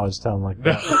in a college town like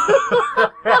that.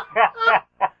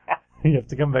 You have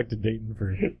to come back to Dayton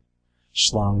for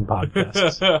Schlong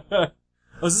podcasts.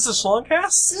 Was this a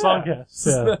Schlongcast? Schlongcast, Is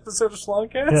this an yeah. episode of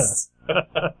Schlongcast?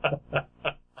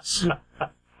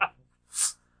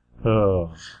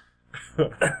 Oh.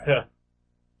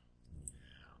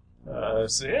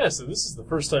 So this is the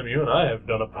first time you and I have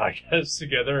done a podcast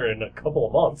together in a couple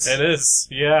of months. It is,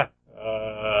 yeah.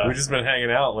 Uh, We've just been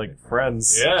hanging out like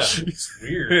friends. yeah, it's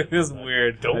weird. It is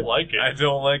weird. Don't like it. I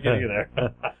don't like it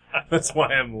either. That's why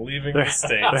I'm leaving the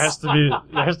States. There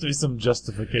has to be some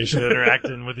justification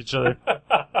interacting with each other.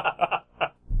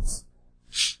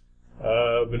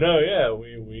 But no, yeah,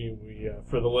 we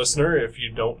for the listener, if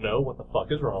you don't know what the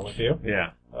fuck is wrong with you, Yeah.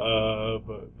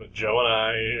 but Joe and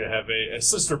I have a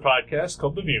sister podcast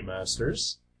called The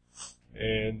Viewmasters,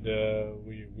 and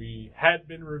we had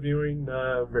been reviewing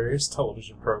various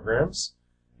television programs,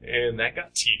 and that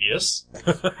got tedious.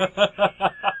 Can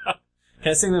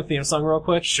I sing the theme song real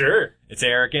quick? Sure. It's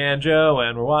Eric and Joe,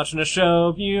 and we're watching a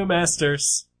show,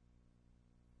 Viewmasters.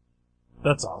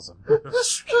 That's awesome.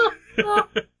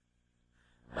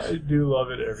 I do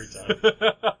love it every time.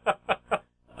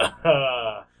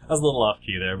 I was a little off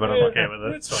key there, but I'm okay with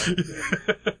it. It's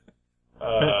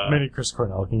fine. Maybe Chris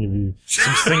Cornell can give you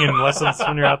some singing lessons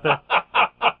when you're out there.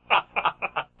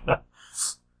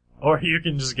 Or you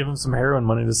can just give him some heroin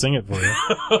money to sing it for you.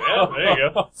 Yeah, there you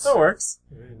go. That works.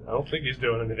 I don't think he's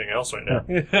doing anything else right now.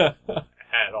 Yeah.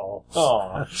 At all.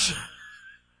 Aw.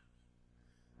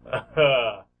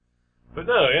 But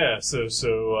no, yeah. So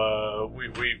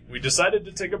we decided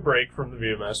to take a break from the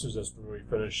Viewmasters after we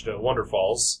finished Wonder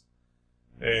Falls,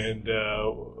 and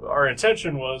our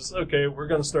intention was, okay, we're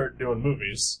going to start doing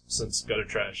movies since Gutter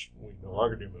Trash we no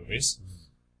longer do movies,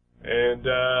 and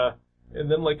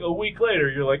then like a week later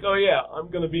you're like, oh yeah, I'm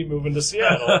going to be moving to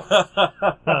Seattle.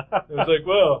 I was like,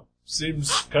 well,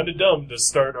 seems kind of dumb to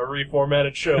start a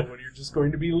reformatted show when you're just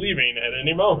going to be leaving at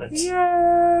any moment.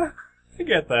 Yeah. I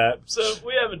get that. So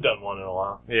we haven't done one in a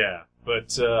while. Yeah.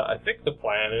 But I think the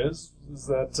plan is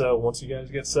that once you guys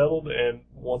get settled and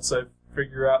once I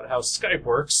figure out how Skype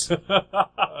works,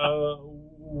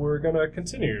 we're going to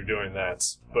continue doing that.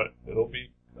 But it'll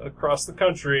be across the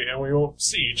country and we won't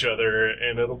see each other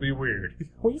and it'll be weird.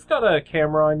 Well, you've got a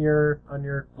camera on your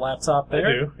laptop there.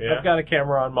 I do, yeah. I've got a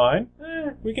camera on mine.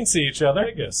 We can see each other.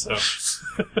 I guess so.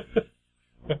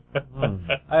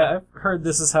 I've heard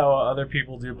this is how other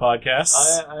people do podcasts.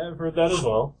 I have heard that as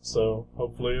well, so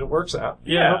hopefully it works out.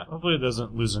 Yeah. Hopefully it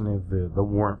doesn't lose any of the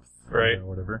warmth. Right. Or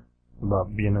whatever.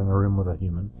 About being in a room with a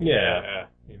human. Yeah.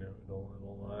 You know,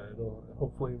 it'll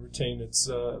hopefully retain its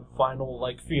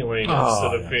vinyl-like feeling Oh,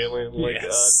 instead of yes. feeling like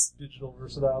Yes. digital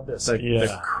versatile disc.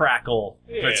 The crackle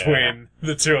Yeah. between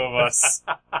the two of us.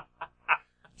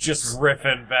 Just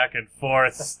riffing back and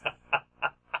forth.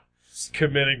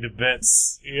 Committing to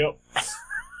bits. Yep.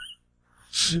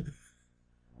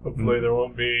 Hopefully there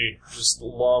won't be just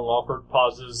long, awkward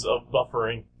pauses of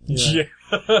buffering. Yeah.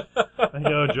 I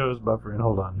know Joe's buffering.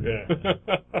 Hold on. Yeah.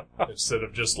 Instead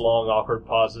of just long, awkward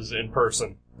pauses in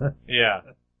person. Yeah.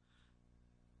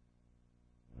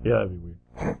 Yeah, that'd be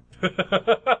weird.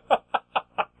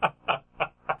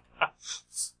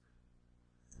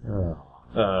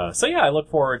 Oh. So yeah, I look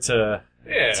forward to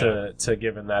Yeah. to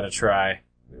giving that a try.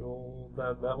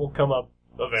 That will come up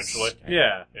eventually.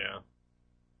 Yeah. Yeah.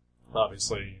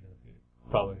 Obviously,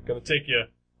 probably going to take you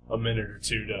a minute or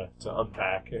two to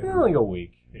unpack. And, Like a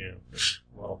week.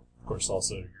 well, Of course,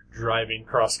 also you're driving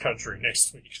cross country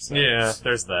next week. So Yeah,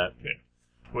 there's that.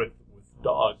 with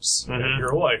dogs Mhm. and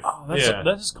your wife. Oh, Yeah.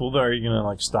 that is cool. Though, are you gonna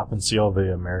like stop and see all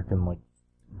the American like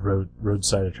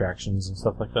roadside attractions and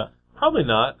stuff like that? Probably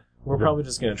not. We're Okay. probably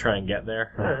just gonna try and get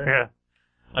there. Alright. Yeah,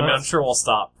 I mean, I'm sure we'll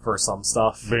stop for some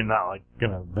stuff. but you're not like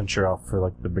gonna venture off for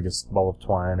like the biggest ball of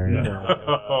twine or anything. I'm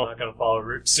not gonna follow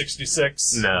Route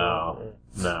 66. No.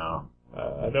 No.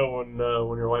 I know when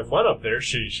your wife went up there,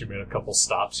 she made a couple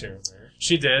stops here and there.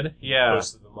 She did, yeah.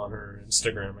 Posted them on her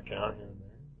Instagram account here and there.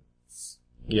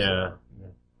 Yeah.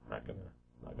 Not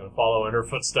gonna follow in her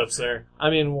footsteps there. I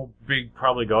mean, we'll be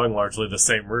probably going largely the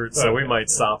same route, so we Okay. might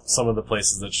stop some of the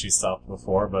places that she stopped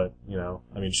before, but,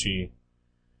 I mean, she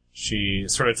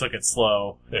sort of took it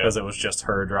slow because it was just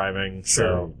her driving,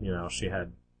 so,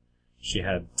 she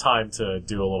had time to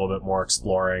do a little bit more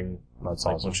exploring, That's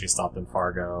like awesome. when she stopped in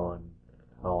Fargo and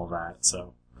all of that,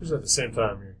 so. Because at the same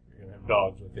time, you're gonna have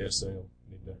dogs with you, so you'll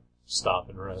need to stop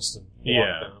and rest and walk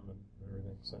Yeah. them and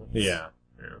everything. So Yeah.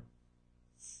 yeah.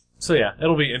 So yeah,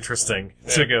 it'll be interesting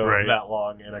to Yeah, go right. that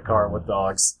long in a car with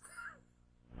dogs.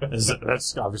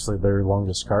 That's obviously their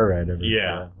longest car ride ever.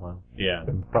 Yeah. Well, Yeah.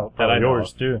 and That I probably know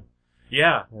yours of. too.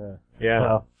 Yeah. Yeah. Yeah.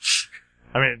 Well,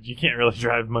 I mean, you can't really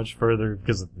drive much further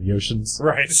because of the oceans.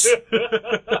 Right. So,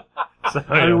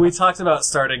 I mean, we talked about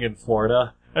starting in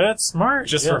Florida. that's smart.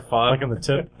 Just Yeah. for fun. Like on the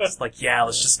tip, It's like, yeah,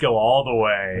 let's just go all the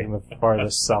way. in the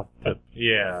farthest south tip.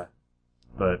 Yeah.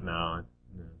 But no,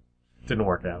 didn't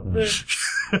work out.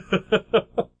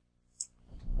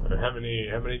 How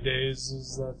many days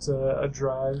is that a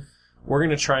drive? We're going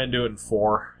to try and do it in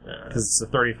 4, because it's a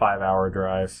 35-hour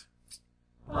drive.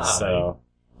 So,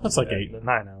 That's like Yeah.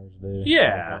 9 hours a day.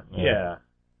 yeah, yeah.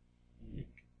 You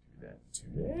could do that in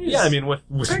 2 days. Yeah, I mean, with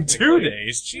 2 Technically,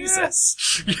 days,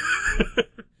 Jesus.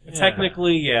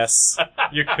 Technically, yes.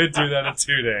 You could do that in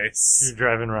 2 days. You're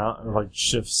driving around like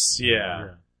shifts. Yeah.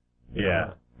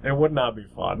 Yeah. It would not be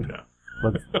fun.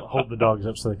 Like, hold the dogs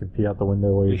up so they can pee out the window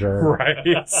while you drive.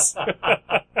 Right.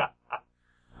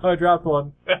 Oh, I dropped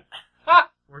one.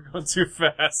 We're going too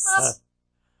fast.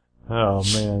 Oh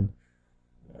man.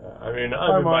 I mean,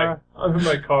 Hi, Mara. I'm in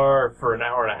my car for an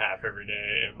hour and a half every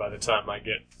day, and by the time I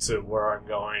get to where I'm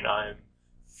going, I'm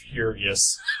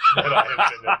furious that I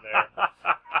have been in there.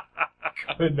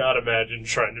 Could not imagine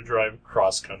trying to drive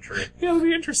cross country. Yeah, it'll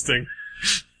be interesting.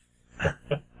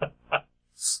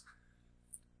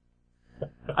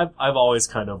 I've always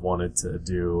kind of wanted to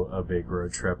do a big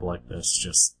road trip like this,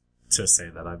 just to say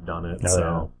that I've done it. Oh,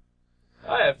 so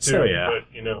I have to, So, yeah.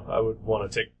 but, I would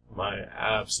want to take my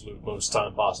absolute most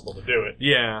time possible to do it,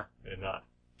 yeah, and not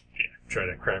try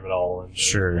to cram it all in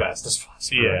Sure. as fast as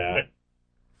possible. Yeah.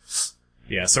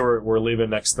 yeah. So we're leaving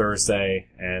next Thursday,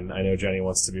 and I know Jenny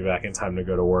wants to be back in time to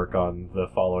go to work on the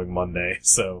following Monday.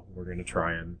 So we're gonna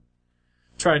try and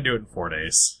do it in 4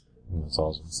 days. That's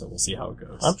awesome. So we'll see how it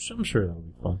goes. I'm sure that'll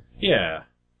be fun. Yeah.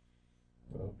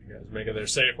 I hope you guys make it there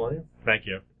safely. Thank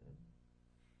you. Of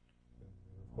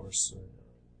course, we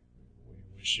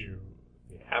wish you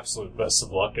the absolute best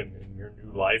of luck in your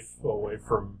new life away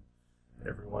from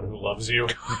everyone who loves you.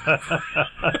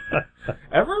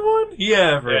 Everyone?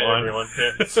 Yeah, everyone. Yeah, everyone.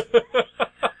 Yeah.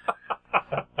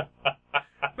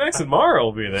 Max and Mara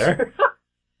will be there.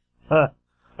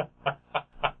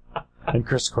 And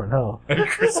Chris Cornell. And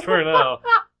Chris Cornell.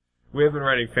 We have been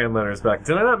writing fan letters back.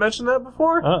 Did I not mention that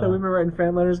before? Uh-uh. That we've been writing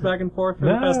fan letters back and forth for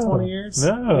the past 20 years?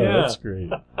 No, Yeah. that's great.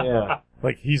 Yeah.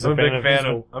 Like he's I'm a a big fan fan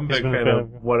of. of, I'm a he's big been fan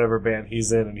of whatever band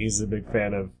he's in, and he's a big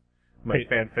fan of my Hey.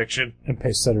 fan fiction and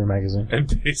Pace Setter magazine.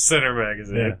 and Pace Center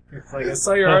magazine. It's like, I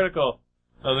saw your article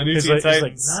on the new He's Teen like,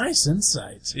 Titans. nice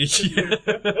insight.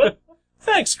 Yeah.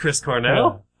 Thanks, Chris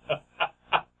Cornell. I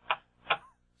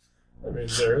mean,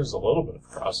 there is a little bit of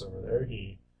crossover there.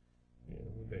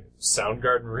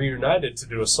 Soundgarden reunited to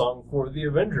do a song for the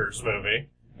Avengers movie,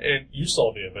 and you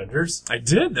saw the Avengers. I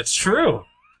did, that's true.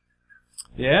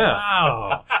 Yeah.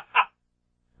 Wow.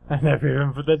 I never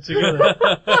even put that together.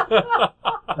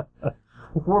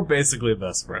 We're basically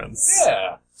best friends.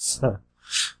 Yeah.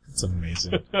 It's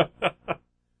amazing.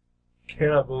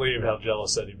 Cannot believe how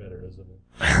jealous Eddie Vedder is of him.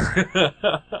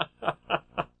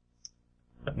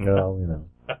 Well, you know.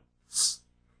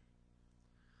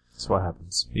 That's what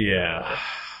happens. Yeah.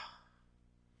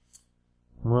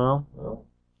 Well, Well,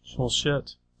 well,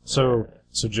 shit. So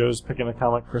Joe's picking a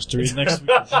comic for us to read next week.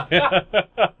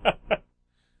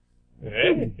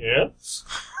 hey, yeah.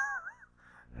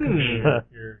 Your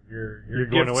You're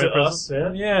going gift away to for us,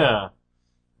 yeah. Yeah.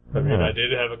 I mean, Yeah. I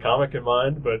did have a comic in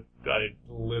mind, but I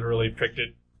literally picked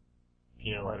it,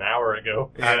 an hour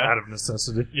ago. Out of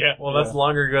necessity. Yeah. Well, that's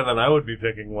longer ago than I would be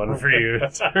picking one for you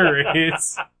to read.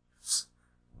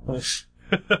 Do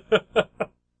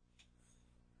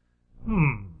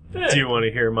you want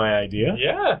to hear my idea?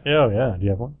 Yeah. Oh, yeah. Do you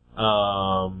have one?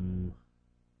 I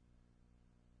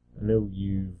know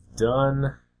you've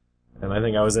done, and I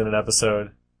think I was in an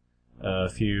episode, a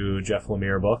few Jeff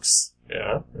Lemire books,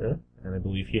 Yeah. Yeah. and I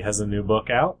believe he has a new book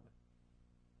out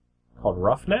called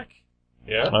Roughneck.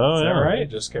 Yeah. Oh, Is that yeah. right? It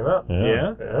just came out.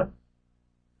 Yeah. Yeah.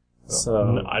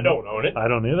 So I don't own it. I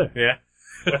don't either. yeah.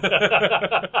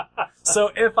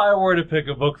 So if I were to pick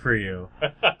a book for you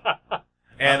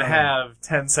and have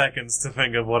 10 seconds to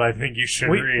think of what I think you should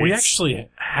read. We actually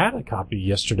had a copy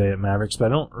yesterday at Mavericks, but I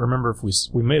don't remember if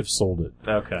we may have sold it.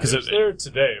 Okay. Because It was there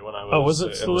today when I was Oh, was it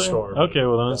in still the there? store. Okay,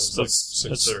 well then but it's it was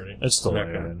it's like 6:30. It's still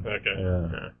Okay. there. Then. Okay.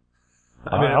 Yeah.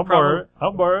 I mean, I'll borrow it.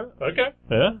 I'll borrow it. Okay.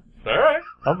 Yeah, All right.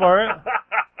 I'll borrow it.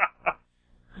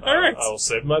 All right. I will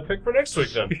save my pick for next week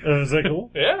then. Is that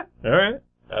cool? Yeah. All right.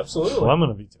 Absolutely. Well, I'm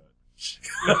gonna veto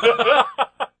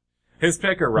His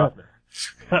pick or Roughneck?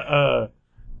 it.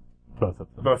 Both of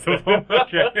them. Both of them.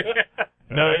 Okay.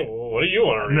 No, Hey, well, what do you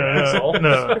want to read, asshole?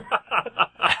 no.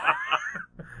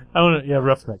 I want to. Yeah,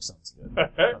 Roughneck sounds good.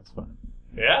 That's fine.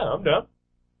 Yeah, I'm done.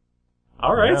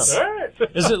 All right. Yeah. All right.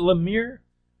 Is it Lemire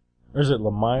or is it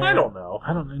Lemire? I don't know.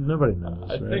 I don't. Nobody knows.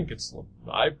 I right? think it's.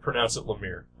 I pronounce it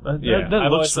Lemire. Yeah, that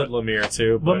I've always looks said Lemire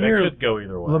too, but Lemire- it could go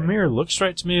either way. Lemire looks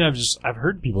right to me. I've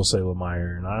heard people say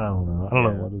Lemire, and I don't know. I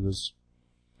don't know what it is.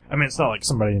 I mean, it's not like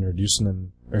somebody introducing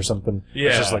him or something. Yeah.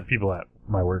 It's just like people at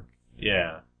my work.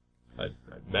 Yeah. I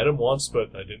met him once,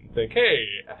 but I didn't think, hey,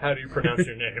 how do you pronounce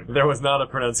your name? There was not a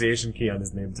pronunciation key on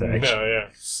his name tag. No, yeah.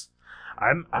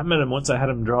 I met him once. I had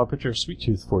him draw a picture of Sweet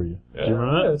Tooth for you. Yeah, Do you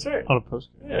remember yeah, that? that's right. On a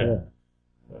postcard. Yeah.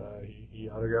 He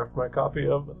autographed my copy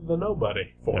of The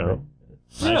Nobody for Yeah. me.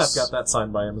 Yeah, Nice. I've got that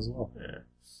signed by him as well. Yeah.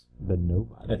 The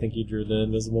Nobody. I think he drew the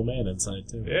Invisible Man inside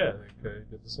too. Yeah, I think they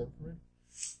did the same for me.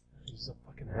 He's a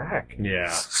fucking hack. Yeah.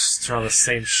 Just draw the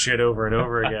same shit over and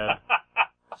over again.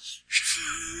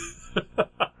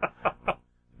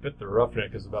 Bet the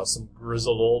Roughneck is about some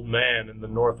grizzled old man in the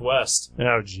Northwest.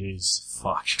 Oh, jeez.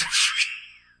 Fuck.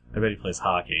 I bet he plays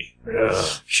hockey.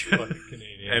 Fucking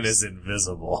Canadians. And is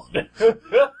invisible.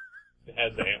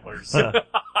 Has antlers that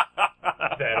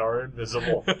are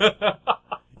invisible.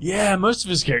 Yeah, most of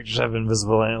his characters have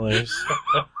invisible antlers.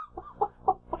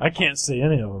 I can't see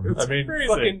any of them. I mean, crazy.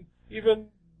 fucking even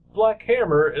Black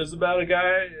Hammer is about a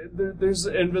guy. There's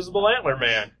an invisible antler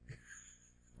man.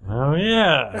 Oh,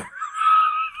 yeah.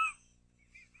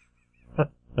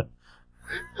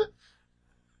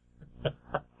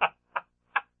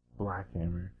 Black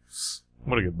Hammer.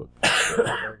 What a good book.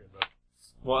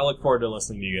 Well, I look forward to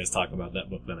listening to you guys talk about that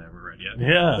book that I haven't read yet.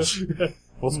 Yeah.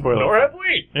 We'll spoil Nor it. have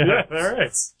we. Yeah. All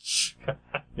right.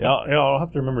 Yeah, I'll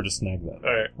have to remember to snag that.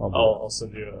 All right, I'll do I'll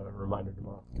send you a reminder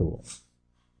tomorrow. Cool.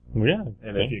 Well, yeah.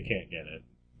 And if you can't get it,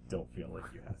 don't feel like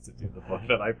you have to do the book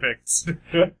that I picked.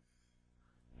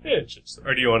 Yeah, it's just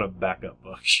Or do you want a backup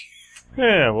book?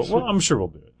 Yeah, well, I'm sure we'll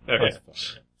do it. Okay.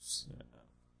 That's fine.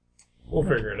 we'll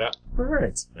figure it out. All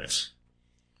right. Yeah,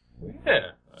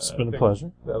 It's I been a think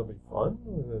pleasure. That'll be fun.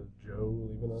 Joe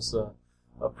leaving us a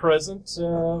present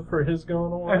for his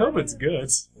going away. I hope it's good.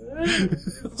 If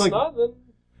it's Like- not, then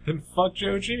Then fuck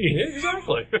Joe G. yeah,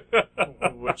 exactly.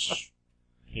 Which,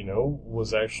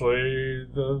 was actually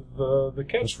the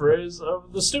catchphrase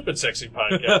of the Stupid Sexy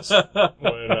podcast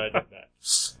when I did that.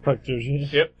 Fuck Joji.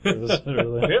 Yep.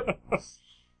 Really? Yep.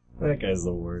 That guy's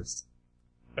the worst.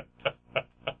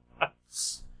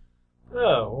 Oh,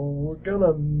 well, we're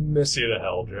gonna miss you to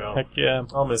hell, Joe. Heck yeah.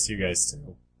 I'll miss you guys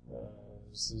too.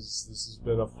 This has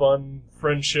been a fun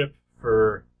friendship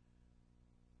for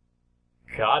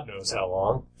God knows how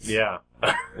long. Yeah.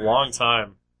 Long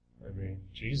time. I mean,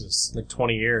 Jesus, Like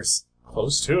 20 years.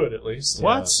 close to it at least.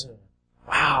 What? Yeah.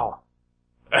 Wow.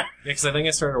 Yeah, because I think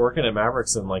I started working at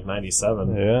Mavericks in like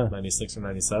 97. Yeah. 96 or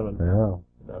 97. Yeah.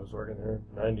 I was working there in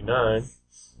 '99.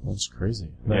 That's crazy.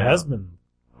 Yeah. It has been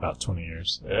about 20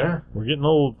 years. Yeah. We're getting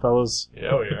old, fellas.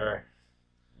 Yeah, we are.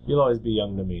 You'll always be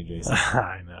young to me, Jason.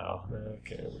 I know.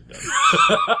 Okay, we're done.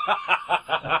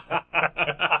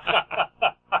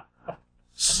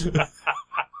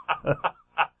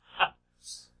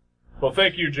 Well,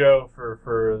 thank you, Joe, for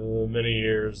the many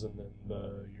years, and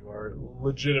then you are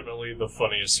legitimately the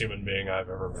funniest human being I've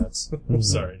ever met. I'm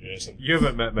sorry, Jason. You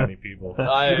haven't met many people.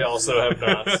 I also have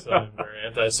not. I'm very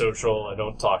antisocial. I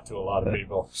don't talk to a lot of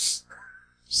people.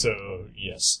 So,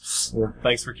 yes. Well,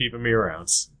 thanks for keeping me around.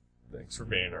 Thanks for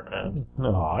being around.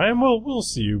 No, and we'll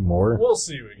see you more. We'll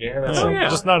see you again. at Oh, some yeah.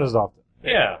 point. Just not as often.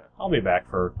 Yeah, I'll be back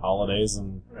for holidays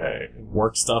and Right.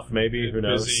 work stuff maybe. Who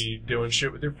knows? Busy doing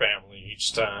shit with your family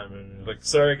each time, and like,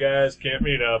 sorry guys, can't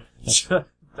meet up.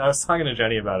 was talking to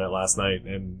Jenny about it last night,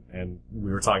 and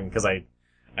we were talking because I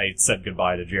said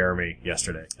goodbye to Jeremy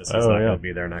yesterday because he's not going to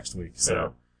be there next week.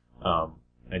 So,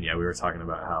 and yeah, we were talking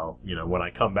about how, when I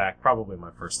come back, probably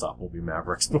my first stop will be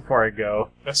Mavericks before I go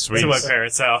to my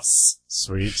parents' house.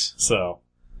 Sweet. So,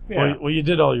 yeah. Well, you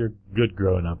did all your good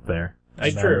growing up there. I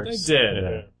did.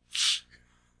 Yeah.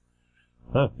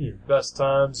 Huh. Your best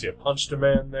times, you punched a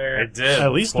man there. I did.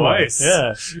 At least twice.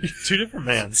 Yeah. 2 different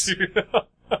mans.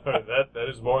 That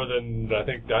is more than I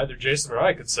think either Jason or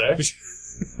I could say.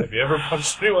 Have you ever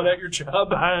punched anyone at your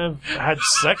job? I've had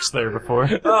sex there before.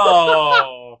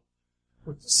 Oh.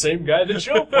 With the same guy that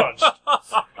Joe punched.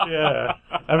 Yeah.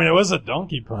 I mean, it was a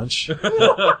donkey punch.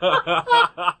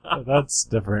 That's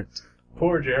different.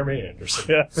 Poor Jeremy Anderson.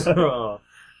 Yeah.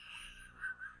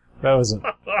 That wasn't...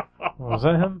 Was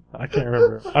that him? I can't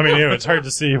remember. I mean, it's hard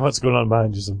to see what's going on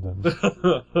behind you sometimes.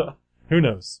 Who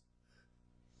knows?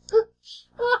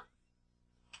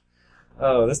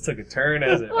 Oh, this took a turn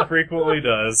as it frequently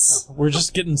does. We're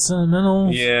just getting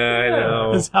sentimental. Yeah, I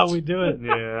know. That's how we do it.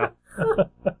 Yeah.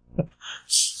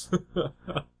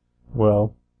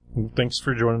 Well, thanks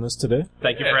for joining us today.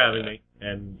 Thank you for having me.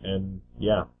 And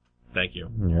yeah, thank you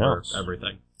for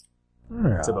everything.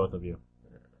 Yeah. To both of you.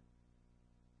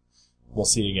 We'll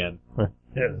see you again.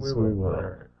 Yes, we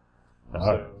will.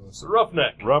 So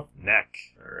Roughneck. Roughneck.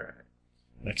 All right.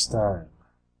 Next time.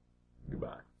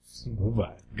 Goodbye.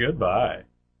 Bye-bye. Goodbye.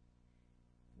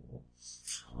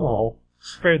 Oh,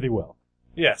 fare thee well.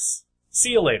 Yes. See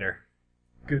you later.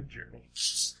 Good journey.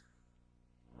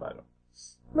 Bye.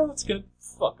 No, that's good.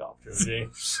 Fuck off, Joji.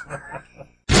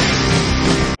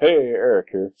 Hey, Eric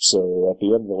here. So, at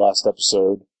the end of the last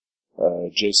episode,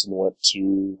 Jason went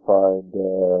to find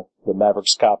the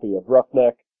Mavericks copy of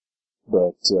Roughneck,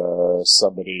 but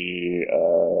somebody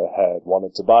had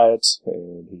wanted to buy it,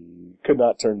 and he could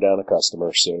not turn down a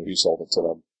customer, so he sold it to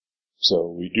them. So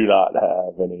we do not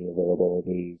have any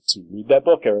availability to read that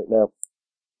book right now.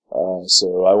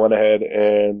 So I went ahead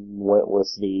and went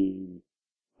with the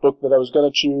book that I was going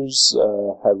to choose,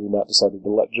 had we not decided to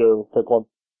let Joe pick one.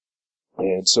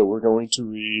 And so we're going to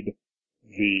read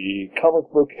The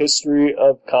Comic Book History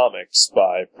of Comics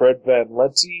by Fred Van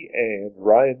Lente and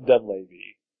Ryan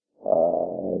Dunleavy.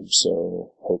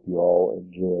 So hope you all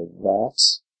enjoy that.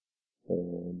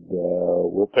 And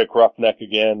we'll pick Roughneck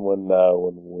again when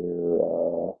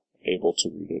we're able to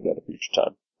read it at a future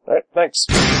time. Alright, thanks.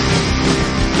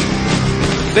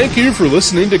 Thank you for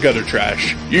listening to Gutter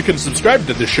Trash. You can subscribe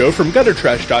to the show from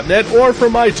guttertrash.net or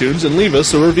from iTunes and leave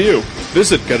us a review.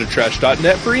 Visit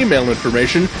guttertrash.net for email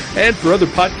information and for other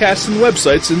podcasts and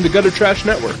websites in the Gutter Trash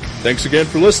Network. Thanks again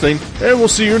for listening, and we'll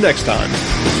see you next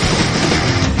time.